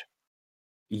nice change.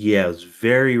 Yeah, it was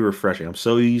very refreshing. I'm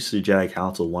so used to Jedi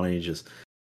Council wanting to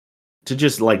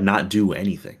just like not do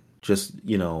anything. Just,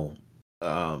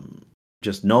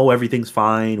 just know everything's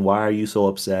fine. Why are you so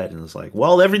upset? And it's like,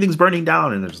 well, everything's burning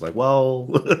down. And they're just like, well,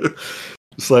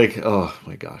 it's like, oh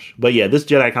my gosh. But yeah, this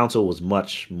Jedi Council was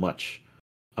much, much,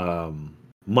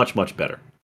 much better.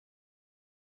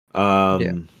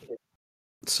 Yeah.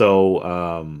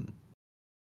 So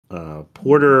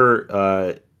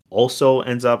Porter also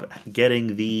ends up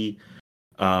getting the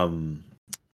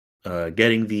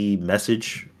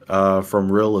message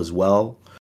from Rill as well.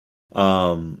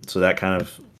 So that kind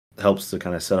of helps to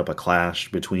kind of set up a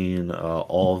clash between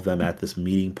all of them at this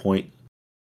meeting point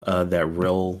that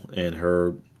Rill and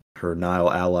her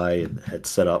Nile ally had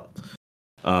set up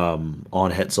on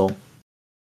Hetzel.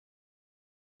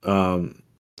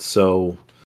 So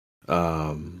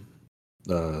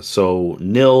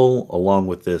Nil, along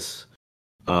with this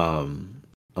the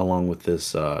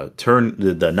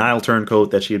Nile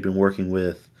turncoat that she had been working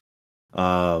with,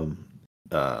 end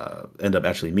up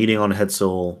actually meeting on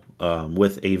Hetzel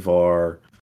with Avar,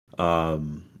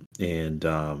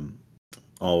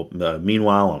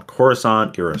 meanwhile on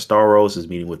Coruscant, Staros is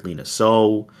meeting with Lina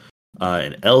So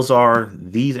and Elzar.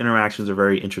 These interactions are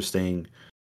very interesting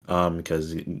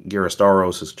because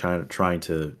Staros is trying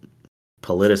to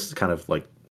kind of like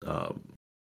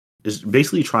is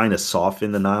basically trying to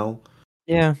soften the Nile,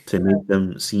 to make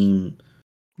them seem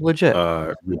legit,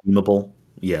 redeemable.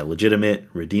 Yeah, legitimate,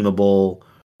 redeemable.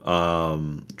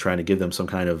 Trying to give them some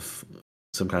kind of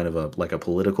a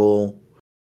political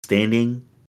standing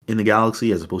in the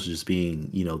galaxy, as opposed to just being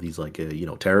these like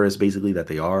terrorists basically that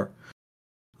they are.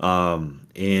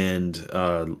 And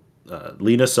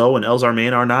Lina So and Elzar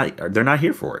Mann they're not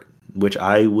here for it, which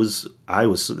that was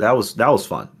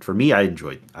fun for me. I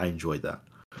enjoyed that.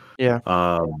 Yeah.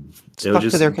 It was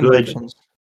just to their good. convictions.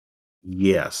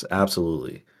 Yes,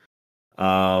 absolutely.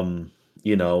 And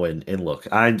look,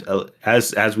 I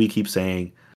as we keep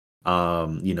saying,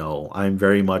 I'm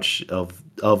very much of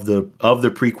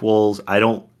the prequels. I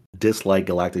don't dislike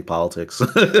galactic politics.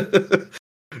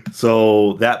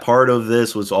 So that part of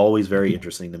this was always very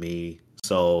interesting to me.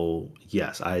 So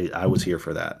yes, I was here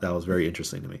for that. That was very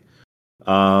interesting to me.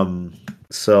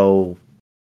 So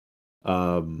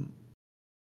yeah.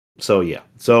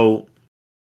 So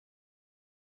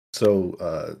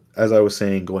as I was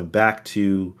saying, going back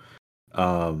to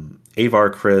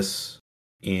Avar Chris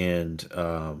and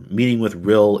meeting with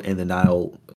Rill and the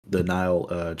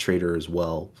Nile trader as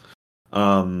well.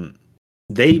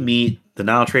 They meet. The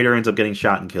Nile trader ends up getting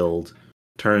shot and killed.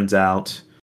 Turns out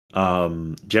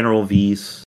General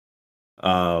Weiss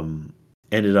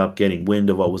ended up getting wind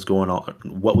of what was going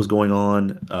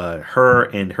on. Her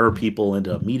and her people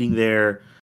ended up meeting there.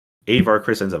 Avar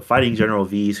Chris ends up fighting General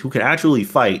V's, who can actually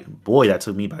fight. Boy, that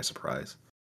took me by surprise.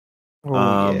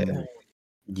 Oh yeah.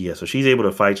 Yeah, so she's able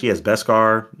to fight. She has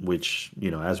Beskar, which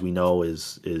as we know,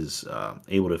 is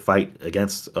able to fight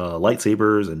against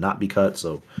lightsabers and not be cut.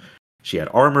 So she had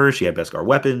armor, she had Beskar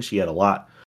weapons, she had a lot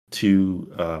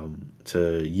to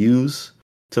use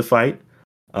to fight.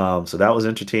 So that was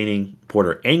entertaining.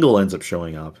 Porter Angle ends up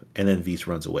showing up, and then Vise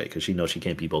runs away because she knows she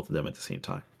can't beat both of them at the same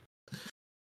time.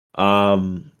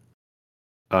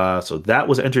 So that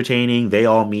was entertaining. They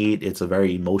all meet. It's a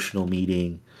very emotional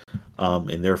meeting.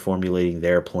 And they're formulating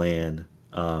their plan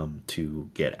to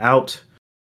get out.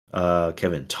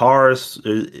 Kevin Tars,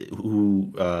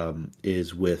 who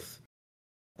is with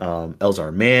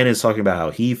Elzar Mann, is talking about how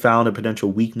he found a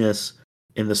potential weakness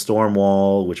in the storm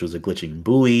wall, which was a glitching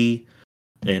buoy,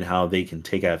 and how they can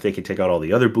take out if they can take out all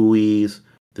the other buoys.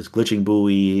 This glitching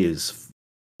buoy is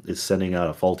sending out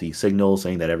a faulty signal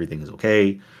saying that everything is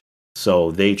okay.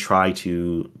 So they try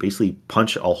to basically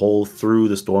punch a hole through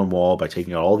the storm wall by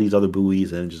taking out all these other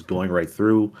buoys and just going right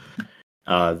through.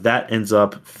 That ends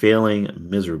up failing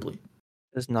miserably.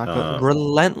 Does not go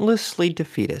relentlessly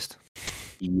defeatist.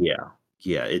 Yeah,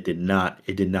 it did not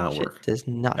work. Does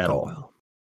not at go all.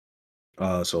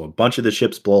 well. So a bunch of the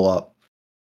ships blow up.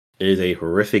 It is a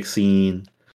horrific scene.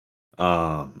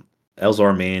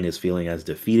 Elzar Mann is feeling as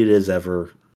defeated as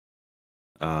ever.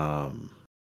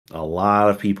 A lot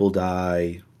of people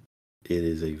die. It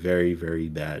is a very, very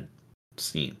bad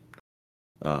scene.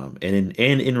 And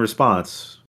in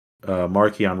response,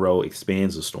 Marchion Ro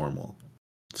expands the storm wall.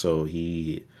 So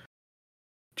that's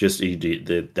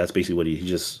basically what he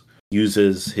just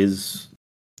uses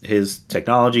his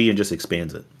technology and just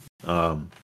expands it.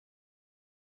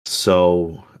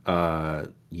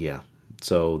 Yeah.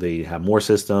 So they have more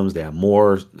systems, they have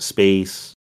more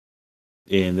space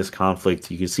in this conflict.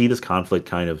 You can see this conflict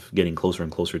kind of getting closer and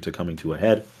closer to coming to a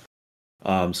head.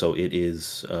 So it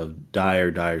is a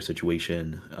dire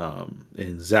situation.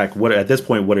 And Zach, at this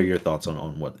point, what are your thoughts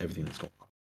on what everything that's going on?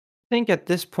 I think at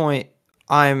this point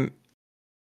I'm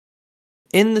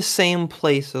in the same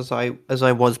place as I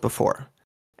was before.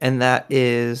 And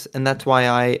that's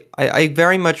why I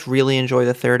very much really enjoy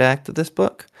the third act of this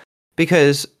book,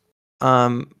 because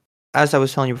as I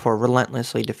was telling you before,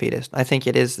 relentlessly defeatist. I think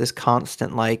it is this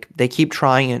constant, like, they keep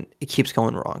trying and it keeps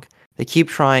going wrong. They keep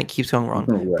trying, it keeps going wrong.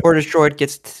 Right. Porter's droid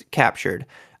gets captured.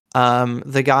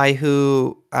 The guy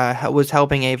who was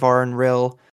helping Avar and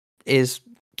Rill is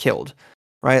killed.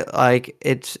 Right? Like,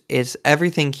 it's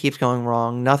everything keeps going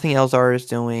wrong. Nothing Elzar is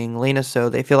doing. Lena, so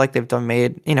they feel like they've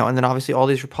and then obviously all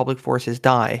these Republic forces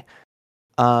die.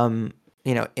 In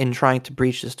trying to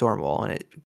breach the storm wall, and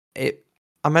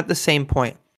I'm at the same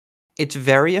point. It's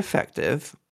very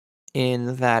effective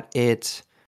in that it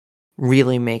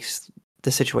really makes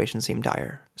the situation seem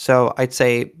dire. So I'd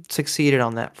say succeeded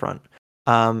on that front.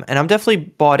 And I'm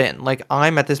definitely bought in. Like,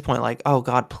 I'm at this point like, oh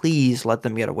God, please let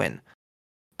them get a win.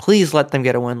 Please let them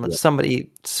get a win. Let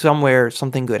somebody somewhere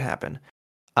something good happen.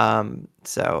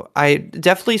 So I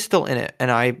definitely still in it,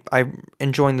 and I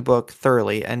enjoying the book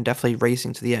thoroughly, and definitely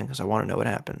racing to the end because I want to know what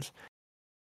happens.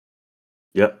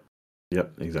 Yep,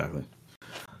 exactly.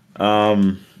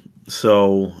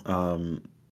 So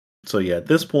yeah, at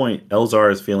this point,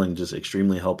 Elzar is feeling just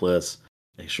extremely helpless,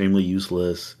 extremely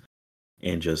useless,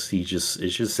 and it's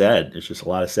just sad. It's just a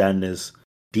lot of sadness,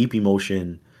 deep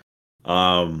emotion.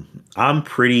 I'm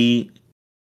pretty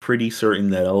certain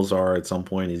that Elzar at some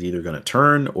point is either going to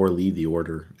turn or leave the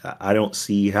Order. I don't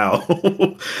see how.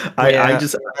 I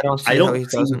don't see how he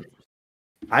doesn't.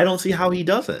 I don't see how he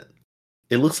doesn't.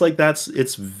 It looks like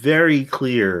it's very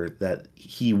clear that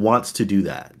he wants to do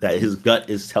that. That his gut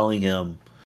is telling him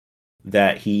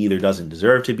that he either doesn't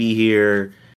deserve to be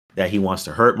here, that he wants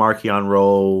to hurt Marchion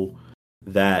Ro,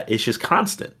 that it's just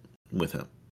constant with him.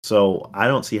 So I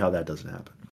don't see how that doesn't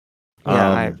happen.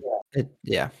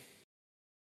 Yeah,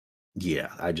 Yeah,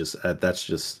 I just that's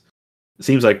just it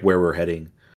seems like where we're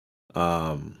heading.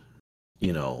 Alina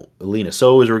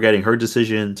So is regretting her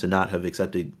decision to not have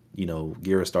accepted,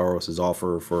 Gira Staros's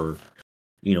offer for,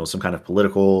 some kind of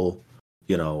political,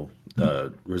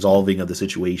 resolving of the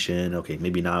situation. Okay,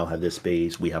 maybe now I'll have this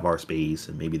space, we have our space,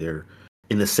 and maybe they're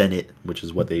in the Senate, which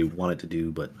is what they wanted to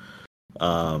do. But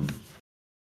so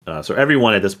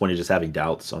everyone at this point is just having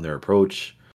doubts on their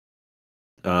approach.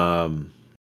 So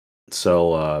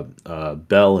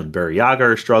Bell and Barriaga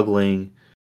are struggling.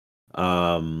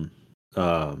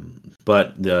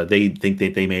 But they think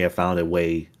that they may have found a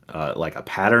way, like a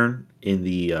pattern in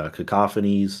the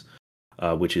cacophonies,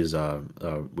 which is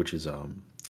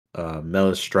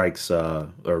Melis Strike's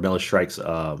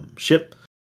ship.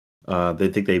 They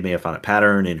think they may have found a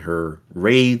pattern in her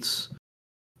raids.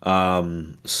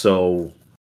 So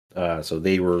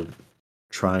they were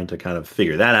trying to kind of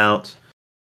figure that out.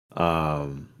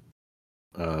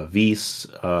 Vise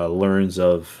learns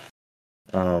of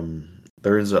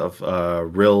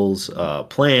Rill's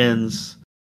plans.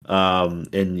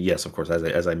 And yes, of course,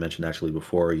 as I mentioned actually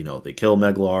before, they kill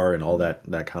Meglar and all that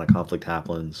kind of conflict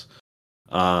happens.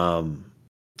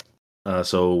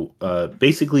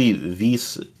 Basically,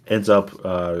 Vise ends up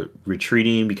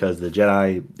retreating because the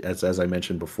Jedi, as I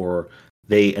mentioned before,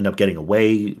 they end up getting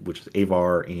away, which is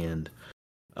Avar and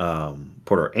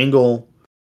Porter Engle.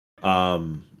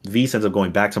 Vise ends up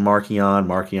going back to Markion.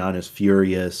 Markion is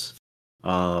furious.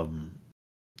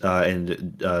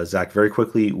 Zach, very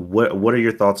quickly, what are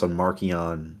your thoughts on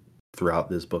Markion throughout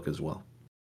this book as well?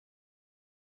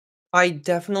 I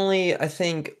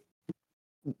think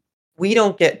we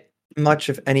don't get much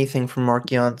of anything from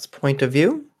Markion's point of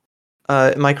view.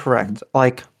 Am I correct?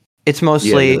 Like, it's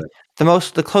mostly right.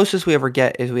 the closest we ever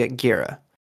get is we get Gira,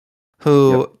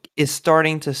 who is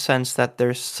starting to sense that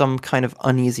there's some kind of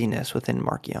uneasiness within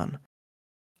Markion,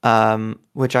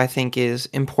 which I think is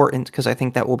important because I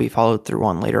think that will be followed through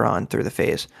on later on through the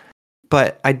phase.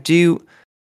 But I thought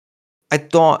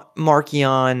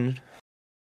Markion,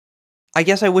 I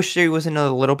guess I wish there was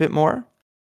a little bit more.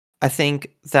 I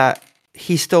think that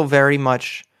he's still very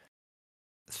much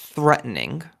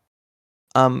threatening.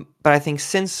 But I think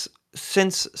since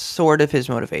sort of his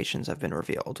motivations have been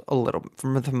revealed a little,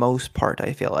 for the most part,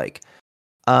 I feel like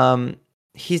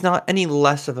he's not any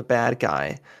less of a bad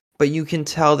guy, but you can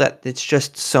tell that it's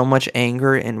just so much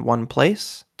anger in one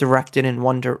place, directed in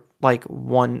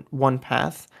one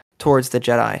path towards the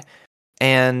Jedi,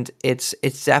 and it's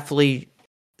definitely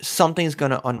something's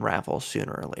going to unravel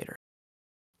sooner or later.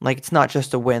 Like, it's not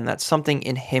just a win; that something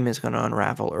in him is going to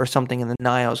unravel, or something in the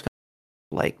Nihil is going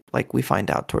to, like we find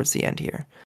out towards the end here.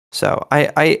 So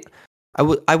I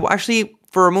would actually,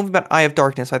 for a movie about Eye of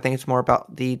Darkness, I think it's more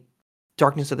about the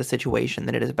darkness of the situation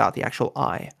than it is about the actual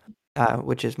Eye,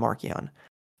 which is Markion.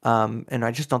 And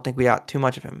I just don't think we got too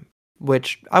much of him,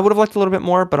 which I would have liked a little bit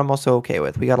more, but I'm also okay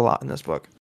with. We got a lot in this book.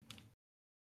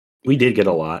 We did get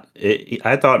a lot.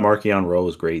 I thought Markion Ro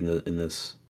was great in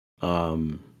this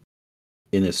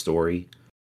story.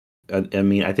 I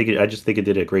mean, I just think it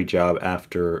did a great job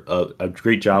after a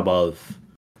great job of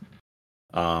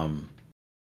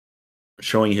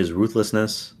showing his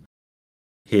ruthlessness,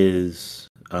 his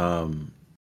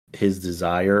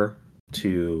desire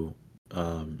to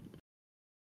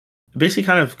basically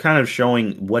kind of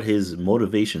showing what his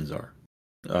motivations are,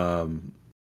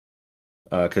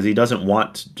 because he doesn't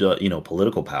want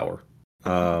political power,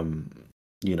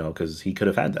 because he could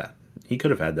have had that. He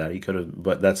could have,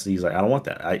 but he's like, I don't want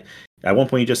that. At one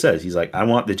point he just says, he's like, I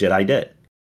want the Jedi dead.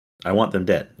 I want them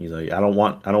dead. He's like, I don't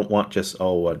want just,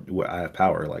 I have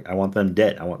power. Like, I want them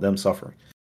dead. I want them suffering.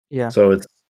 Yeah. It's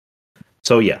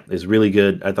really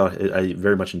good. I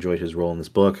very much enjoyed his role in this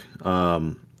book.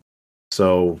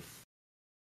 So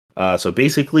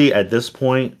basically at this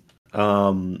point,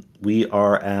 we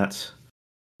are at,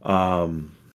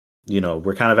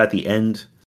 we're kind of at the end,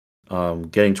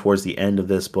 getting towards the end of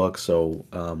this book. So,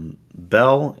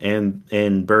 Bell and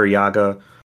Buryaga,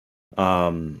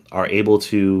 are able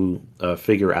to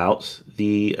figure out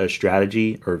the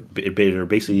strategy, or are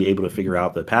basically able to figure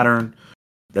out the pattern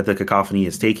that the cacophony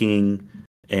is taking,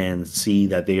 and see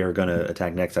that they are going to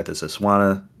attack next at the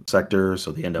Siswana sector.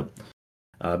 So they end up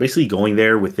basically going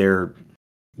there with their,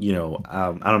 I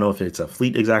don't know if it's a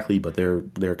fleet exactly, but they're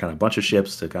kind of a bunch of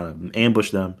ships to kind of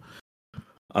ambush them.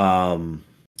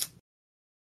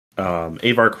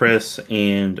 Avar Chris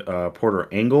and Porter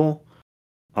Engle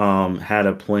had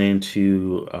a plan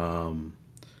to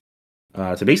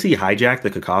basically hijack the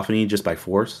cacophony just by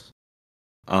force.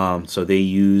 So they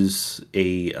use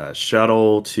a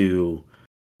shuttle to,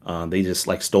 they just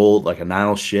stole a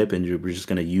Nile ship, and we're just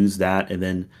going to use that, and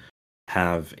then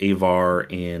have Avar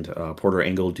and Porter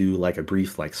Engle do a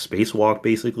brief spacewalk,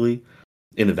 basically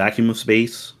in the vacuum of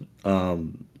space,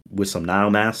 with some Nile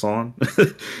masks on,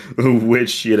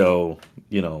 which is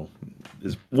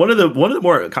one of the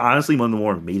more, honestly, one of the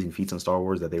more amazing feats in Star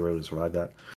Wars, that they were able to survive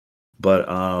that.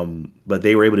 But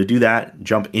they were able to do that,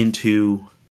 jump into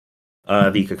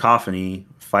the cacophony,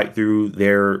 fight through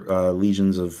their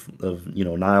legions of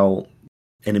Nile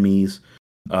enemies,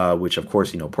 which of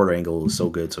course Porter Engle is so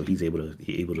good, so he's able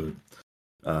to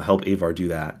help Avar do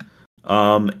that,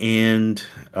 and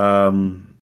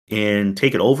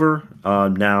take it over.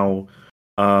 Now,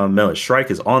 Mela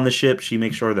Shrike is on the ship. She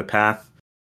makes sure the path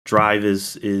drive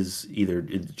is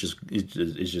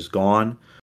just gone.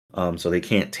 So they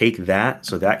can't take that.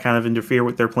 So that kind of interfere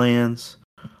with their plans.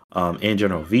 And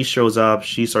General V shows up.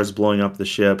 She starts blowing up the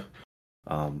ship.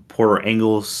 Porter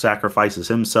Engel sacrifices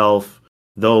himself.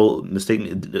 Though,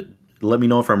 let me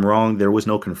know if I'm wrong. There was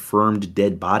no confirmed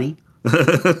dead body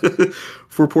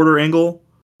for Porter Engel.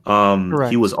 He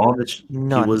Correct. was on the. He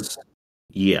None. was,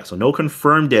 yeah. So no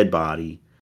confirmed dead body.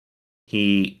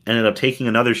 He ended up taking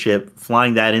another ship,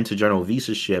 flying that into General V's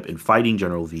ship, and fighting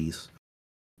General V's.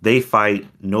 They fight,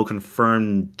 no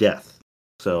confirmed death.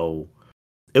 So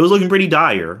it was looking pretty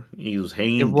dire. He was It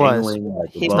hanging, was. dangling like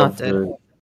He's not above dead. the He's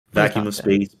vacuum not of dead.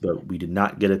 space, but we did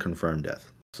not get a confirmed death.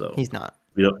 So He's not.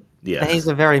 we don't. Yeah, And he's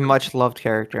a very much loved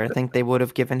character. I think they would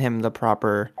have given him the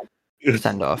proper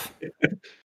send off.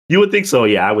 you would think so.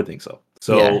 Yeah, I would think so.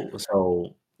 Yeah.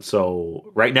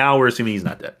 So right now we're assuming he's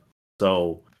not dead.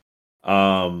 So,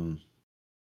 so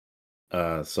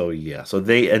yeah, so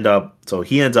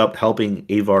he ends up helping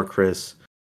Avar Chris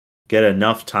get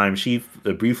enough time. She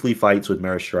briefly fights with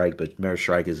Mara Strike, but Mara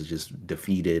Strike is just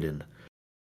defeated and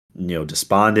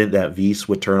despondent that Vise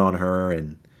would turn on her,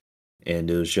 and it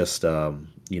was just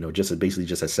basically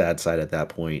just a sad sight at that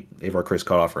point. Avar Chris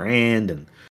cut off her hand, and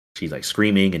she's like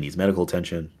screaming and needs medical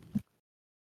attention.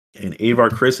 And Avar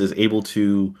Chris is able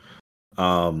to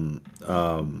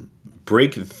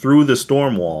break through the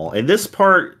storm wall, and this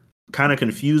part kind of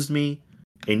confused me.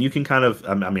 And you can kind of,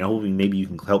 I mean, I'm hoping maybe you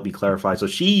can help me clarify. So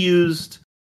she used,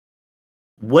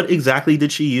 what exactly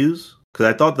did she use? Because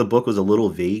I thought the book was a little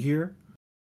vague here.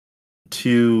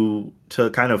 To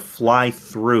kind of fly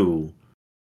through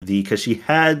because she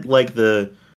had her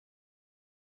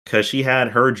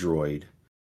droid,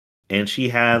 and she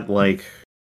had like,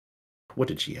 what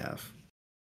did she have?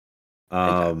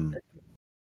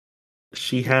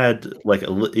 She had like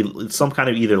some kind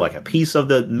of either like a piece of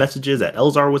the messages that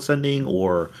Elzar was sending,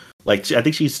 or like I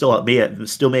think she still may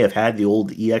have had the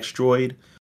old EX droid.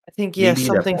 I think Maybe that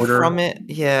something Porter. from it.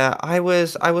 Yeah, I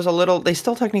was a little. They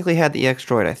still technically had the EX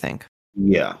droid, I think.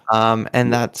 Yeah.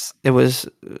 And it was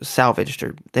salvaged,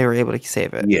 or they were able to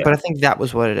save it. Yeah. But I think that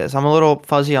was what it is. I'm a little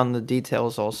fuzzy on the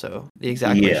details also, the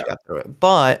exact way she got through it.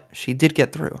 But she did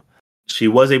get through. She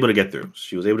was able to get through.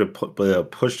 She was able to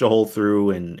push the hole through,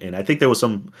 and I think there was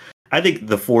some. I think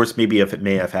the Force may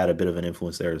have had a bit of an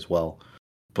influence there as well,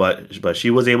 but she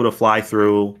was able to fly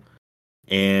through,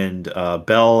 and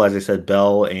Bell, as I said,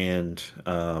 Bell and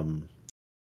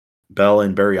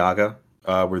Barriaga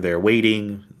were there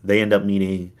waiting. They end up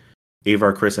meeting.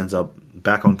 Avar Chris ends up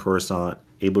back on Coruscant,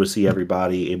 able to see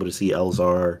everybody, able to see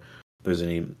Elzar.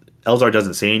 Elzar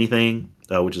doesn't say anything,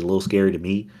 which is a little scary to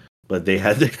me. But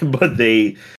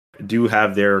they do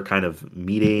have their kind of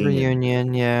meeting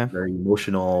Reunion, yeah. Very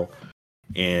emotional,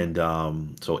 and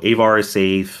so Avar is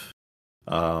safe.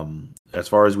 As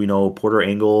far as we know, Porter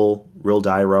Engel, Real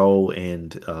Dyro,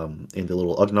 and the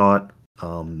little Ugnaught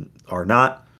are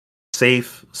not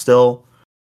safe still.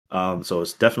 So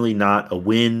it's definitely not a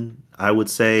win. I would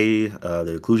say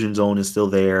the Occlusion Zone is still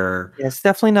there. Yeah, it's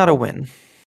definitely not a win.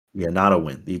 Yeah, not a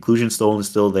win. The Occlusion Zone is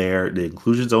still there. The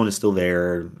Occlusion Zone is still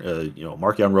there.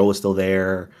 Markion Row is still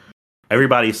there.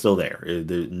 Everybody's still there.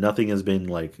 Nothing has been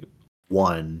like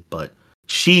won, but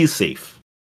she's safe.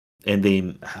 And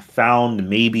they found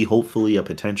maybe, hopefully, a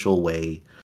potential way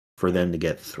for them to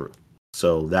get through.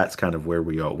 So that's kind of where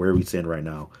we are, where we stand right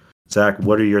now. Zach,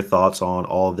 what are your thoughts on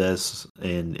all this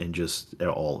and just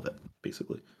all of it,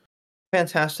 basically?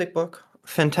 Fantastic book.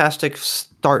 Fantastic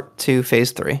start to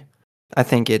Phase 3. I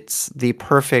think it's the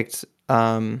perfect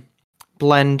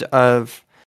blend of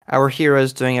our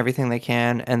heroes doing everything they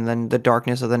can, and then the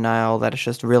darkness of the Nile that is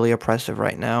just really oppressive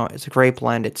right now. It's a great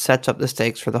blend. It sets up the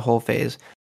stakes for the whole phase.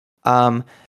 I'm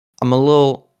a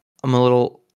little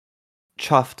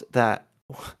chuffed that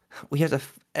we have to.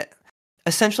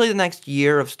 Essentially, the next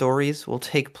year of stories will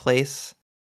take place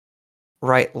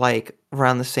right like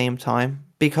around the same time,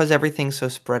 because everything's so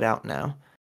spread out now.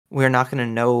 We're not going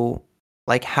to know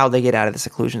like how they get out of this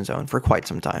Occlusion Zone for quite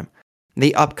some time.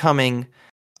 The upcoming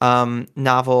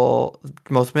novel,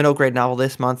 most middle grade novel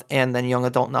this month, and then young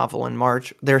adult novel in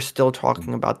March, they're still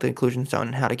talking about the Occlusion Zone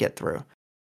and how to get through.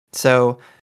 So,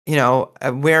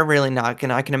 we're really not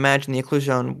gonna. I can imagine the Occlusion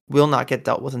Zone will not get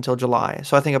dealt with until July.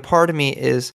 So I think a part of me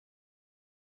is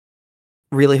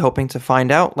really hoping to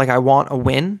find out. Like, I want a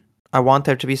win. I want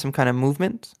there to be some kind of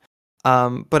movement.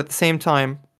 But at the same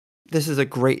time, this is a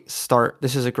great start.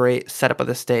 This is a great setup of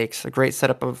the stakes, a great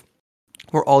setup of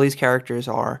where all these characters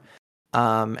are.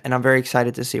 And I'm very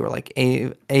excited to see where like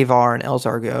Avar and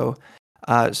Elzar go.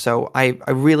 So I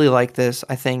really like this.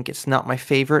 I think it's not my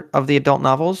favorite of the adult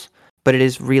novels, but it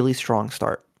is really strong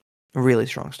start. Really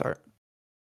strong start.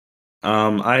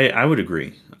 I would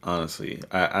agree. Honestly,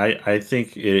 I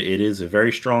think it is a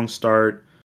very strong start.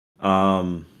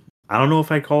 I don't know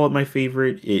if I call it my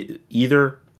favorite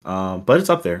either, but it's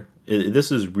up there.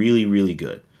 This is really, really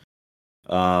good.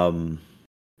 Um,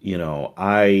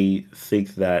 I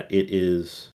think that it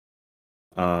is.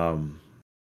 Um,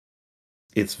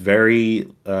 it's very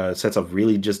sets up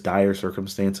really just dire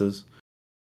circumstances.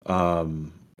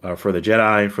 For the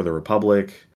Jedi, for the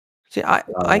Republic. See,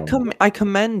 I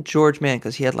commend George Mann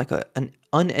because he had like an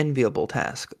unenviable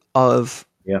task of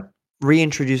Yeah,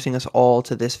 reintroducing us all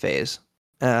to this phase,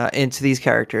 into these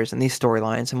characters and these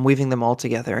storylines, and weaving them all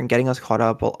together and getting us caught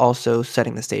up while also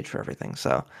setting the stage for everything.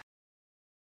 So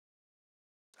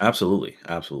absolutely,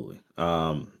 absolutely.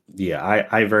 Yeah,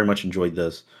 I very much enjoyed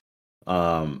this.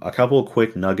 A couple of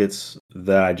quick nuggets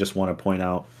that I just want to point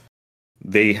out.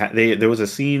 They there was a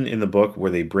scene in the book where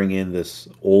they bring in this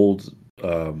old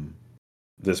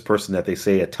this person that they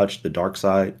say had touched the dark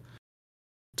side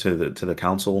to the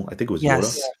council. I think it was Yoda.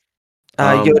 yes,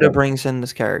 Um, Yoda brings in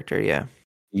this character. Yeah,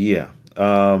 yeah.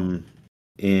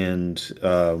 And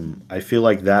I feel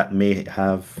like that may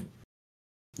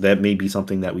be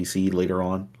something that we see later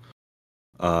on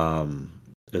um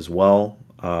as well.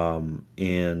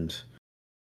 And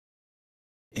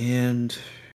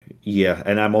yeah,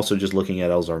 and I'm also just looking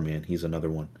at Elzar Man. He's another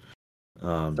one. oh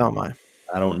Um, my,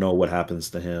 I don't know what happens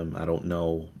to him. I don't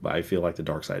know, but I feel like the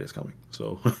dark side is coming.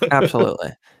 So absolutely.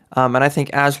 And I think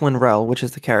Aswin Rel, which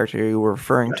is the character you were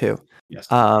referring yes, to, yes,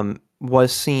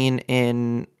 was seen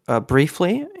in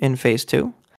briefly in Phase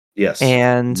Two, yes,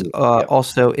 and yeah.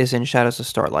 also is in Shadows of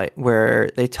Starlight, where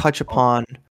they touch Oh, upon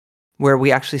where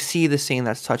we actually see the scene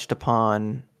that's touched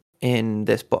upon in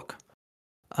this book.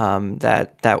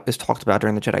 That is talked about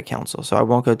during the Jedi Council. So I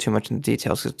won't go too much into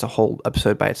details because it's a whole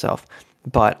episode by itself.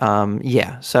 But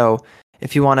yeah. So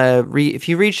if you want to if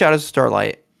you read Shadows of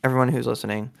Starlight, everyone who's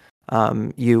listening,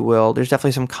 you will. There's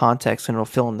definitely some context, and it'll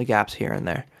fill in the gaps here and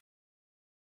there.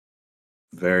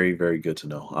 very, very good to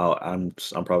know. I'm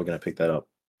probably gonna pick that up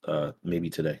maybe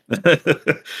today.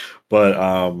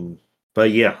 but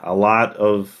but yeah, a lot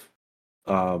of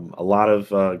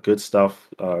good stuff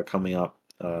coming up.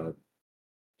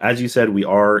 As you said,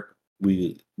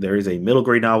 we there is a middle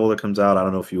grade novel that comes out. I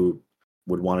don't know if you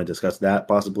would want to discuss that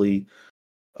possibly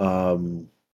um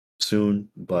soon,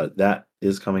 but that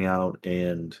is coming out,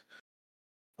 and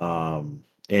a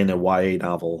YA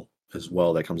novel as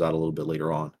well that comes out a little bit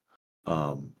later on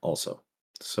also.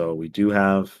 So we do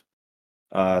have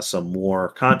some more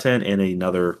content and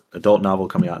another adult novel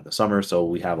coming out in the summer, so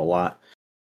we have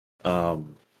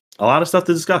um a lot of stuff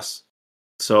to discuss.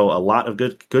 So a lot of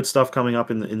good stuff coming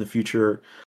up in the future.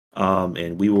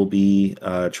 And we will be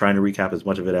trying to recap as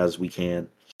much of it as we can.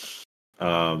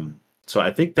 So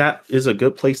I think that is a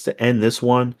good place to end this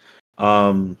one.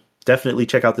 Definitely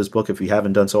check out this book if you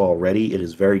haven't done so already. It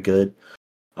is very good.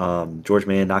 George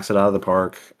Mann knocks it out of the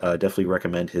park. Definitely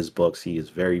recommend his books. He is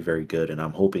very, very good, and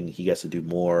I'm hoping he gets to do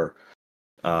more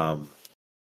um,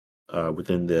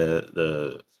 within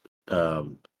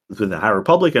within the High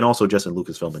Republic and also just in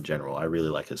Lucasfilm in general. I really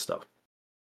like his stuff.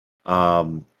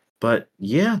 Um, but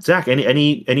yeah, Zach,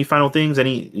 any final things?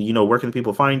 Any where can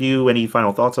people find you? Any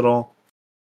final thoughts at all?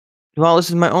 Well, this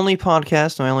is my only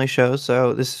podcast, my only show,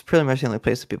 so this is pretty much the only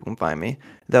place that people can find me.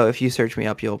 Though, if you search me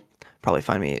up, you'll probably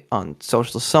find me on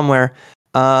socials somewhere.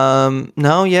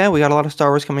 No, yeah, we got a lot of Star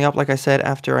Wars coming up. Like I said,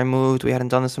 after I moved, we hadn't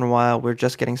done this in a while. We're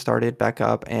just getting started back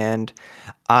up, and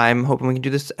I'm hoping we can do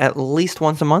this at least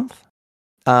once a month,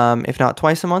 if not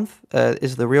twice a month,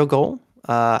 is the real goal.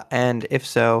 And if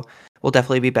so, we'll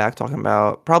definitely be back talking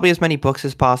about probably as many books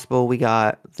as possible. We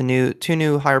got the two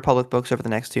new High Republic books over the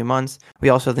next 2 months. We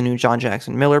also have the new John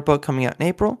Jackson Miller book coming out in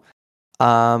April.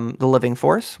 The Living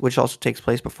Force, which also takes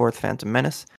place before the Phantom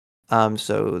Menace.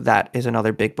 So that is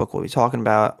another big book we'll be talking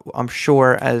about. I'm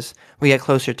sure as we get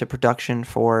closer to production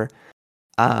for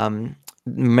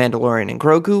Mandalorian and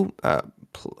Grogu,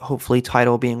 hopefully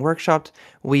title being workshopped,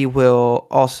 we will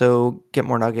also get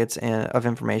more nuggets of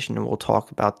information, and we'll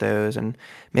talk about those, and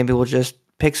maybe we'll just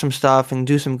pick some stuff and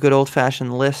do some good old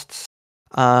fashioned lists,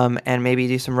 and maybe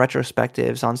do some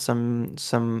retrospectives on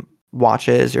some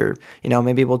watches, or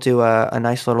maybe we'll do a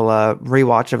nice little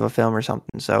rewatch of a film or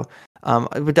something. So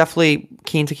we're definitely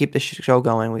keen to keep this show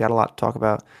going. We got a lot to talk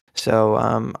about, so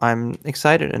I'm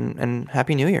excited, and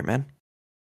Happy New Year, man.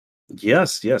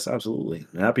 Yes, yes, absolutely.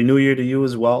 Happy New Year to you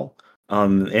as well.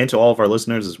 And to all of our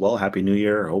listeners as well. Happy New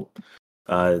Year. I hope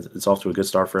it's off to a good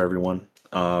start for everyone.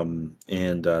 And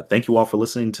thank you all for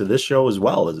listening to this show as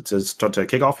well. It's to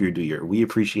kick off your new year. We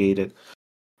appreciate it.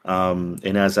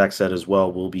 And as Zach said as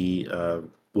well, we'll be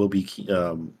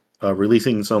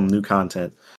releasing some new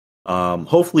content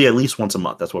Hopefully at least once a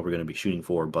month. That's what we're going to be shooting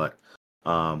for, but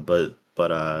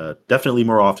definitely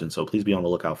more often. So please be on the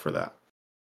lookout for that.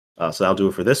 So that'll do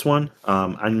it for this one.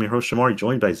 I'm your host Shamari,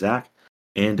 joined by Zach,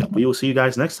 and we will see you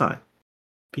guys next time.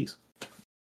 Peace.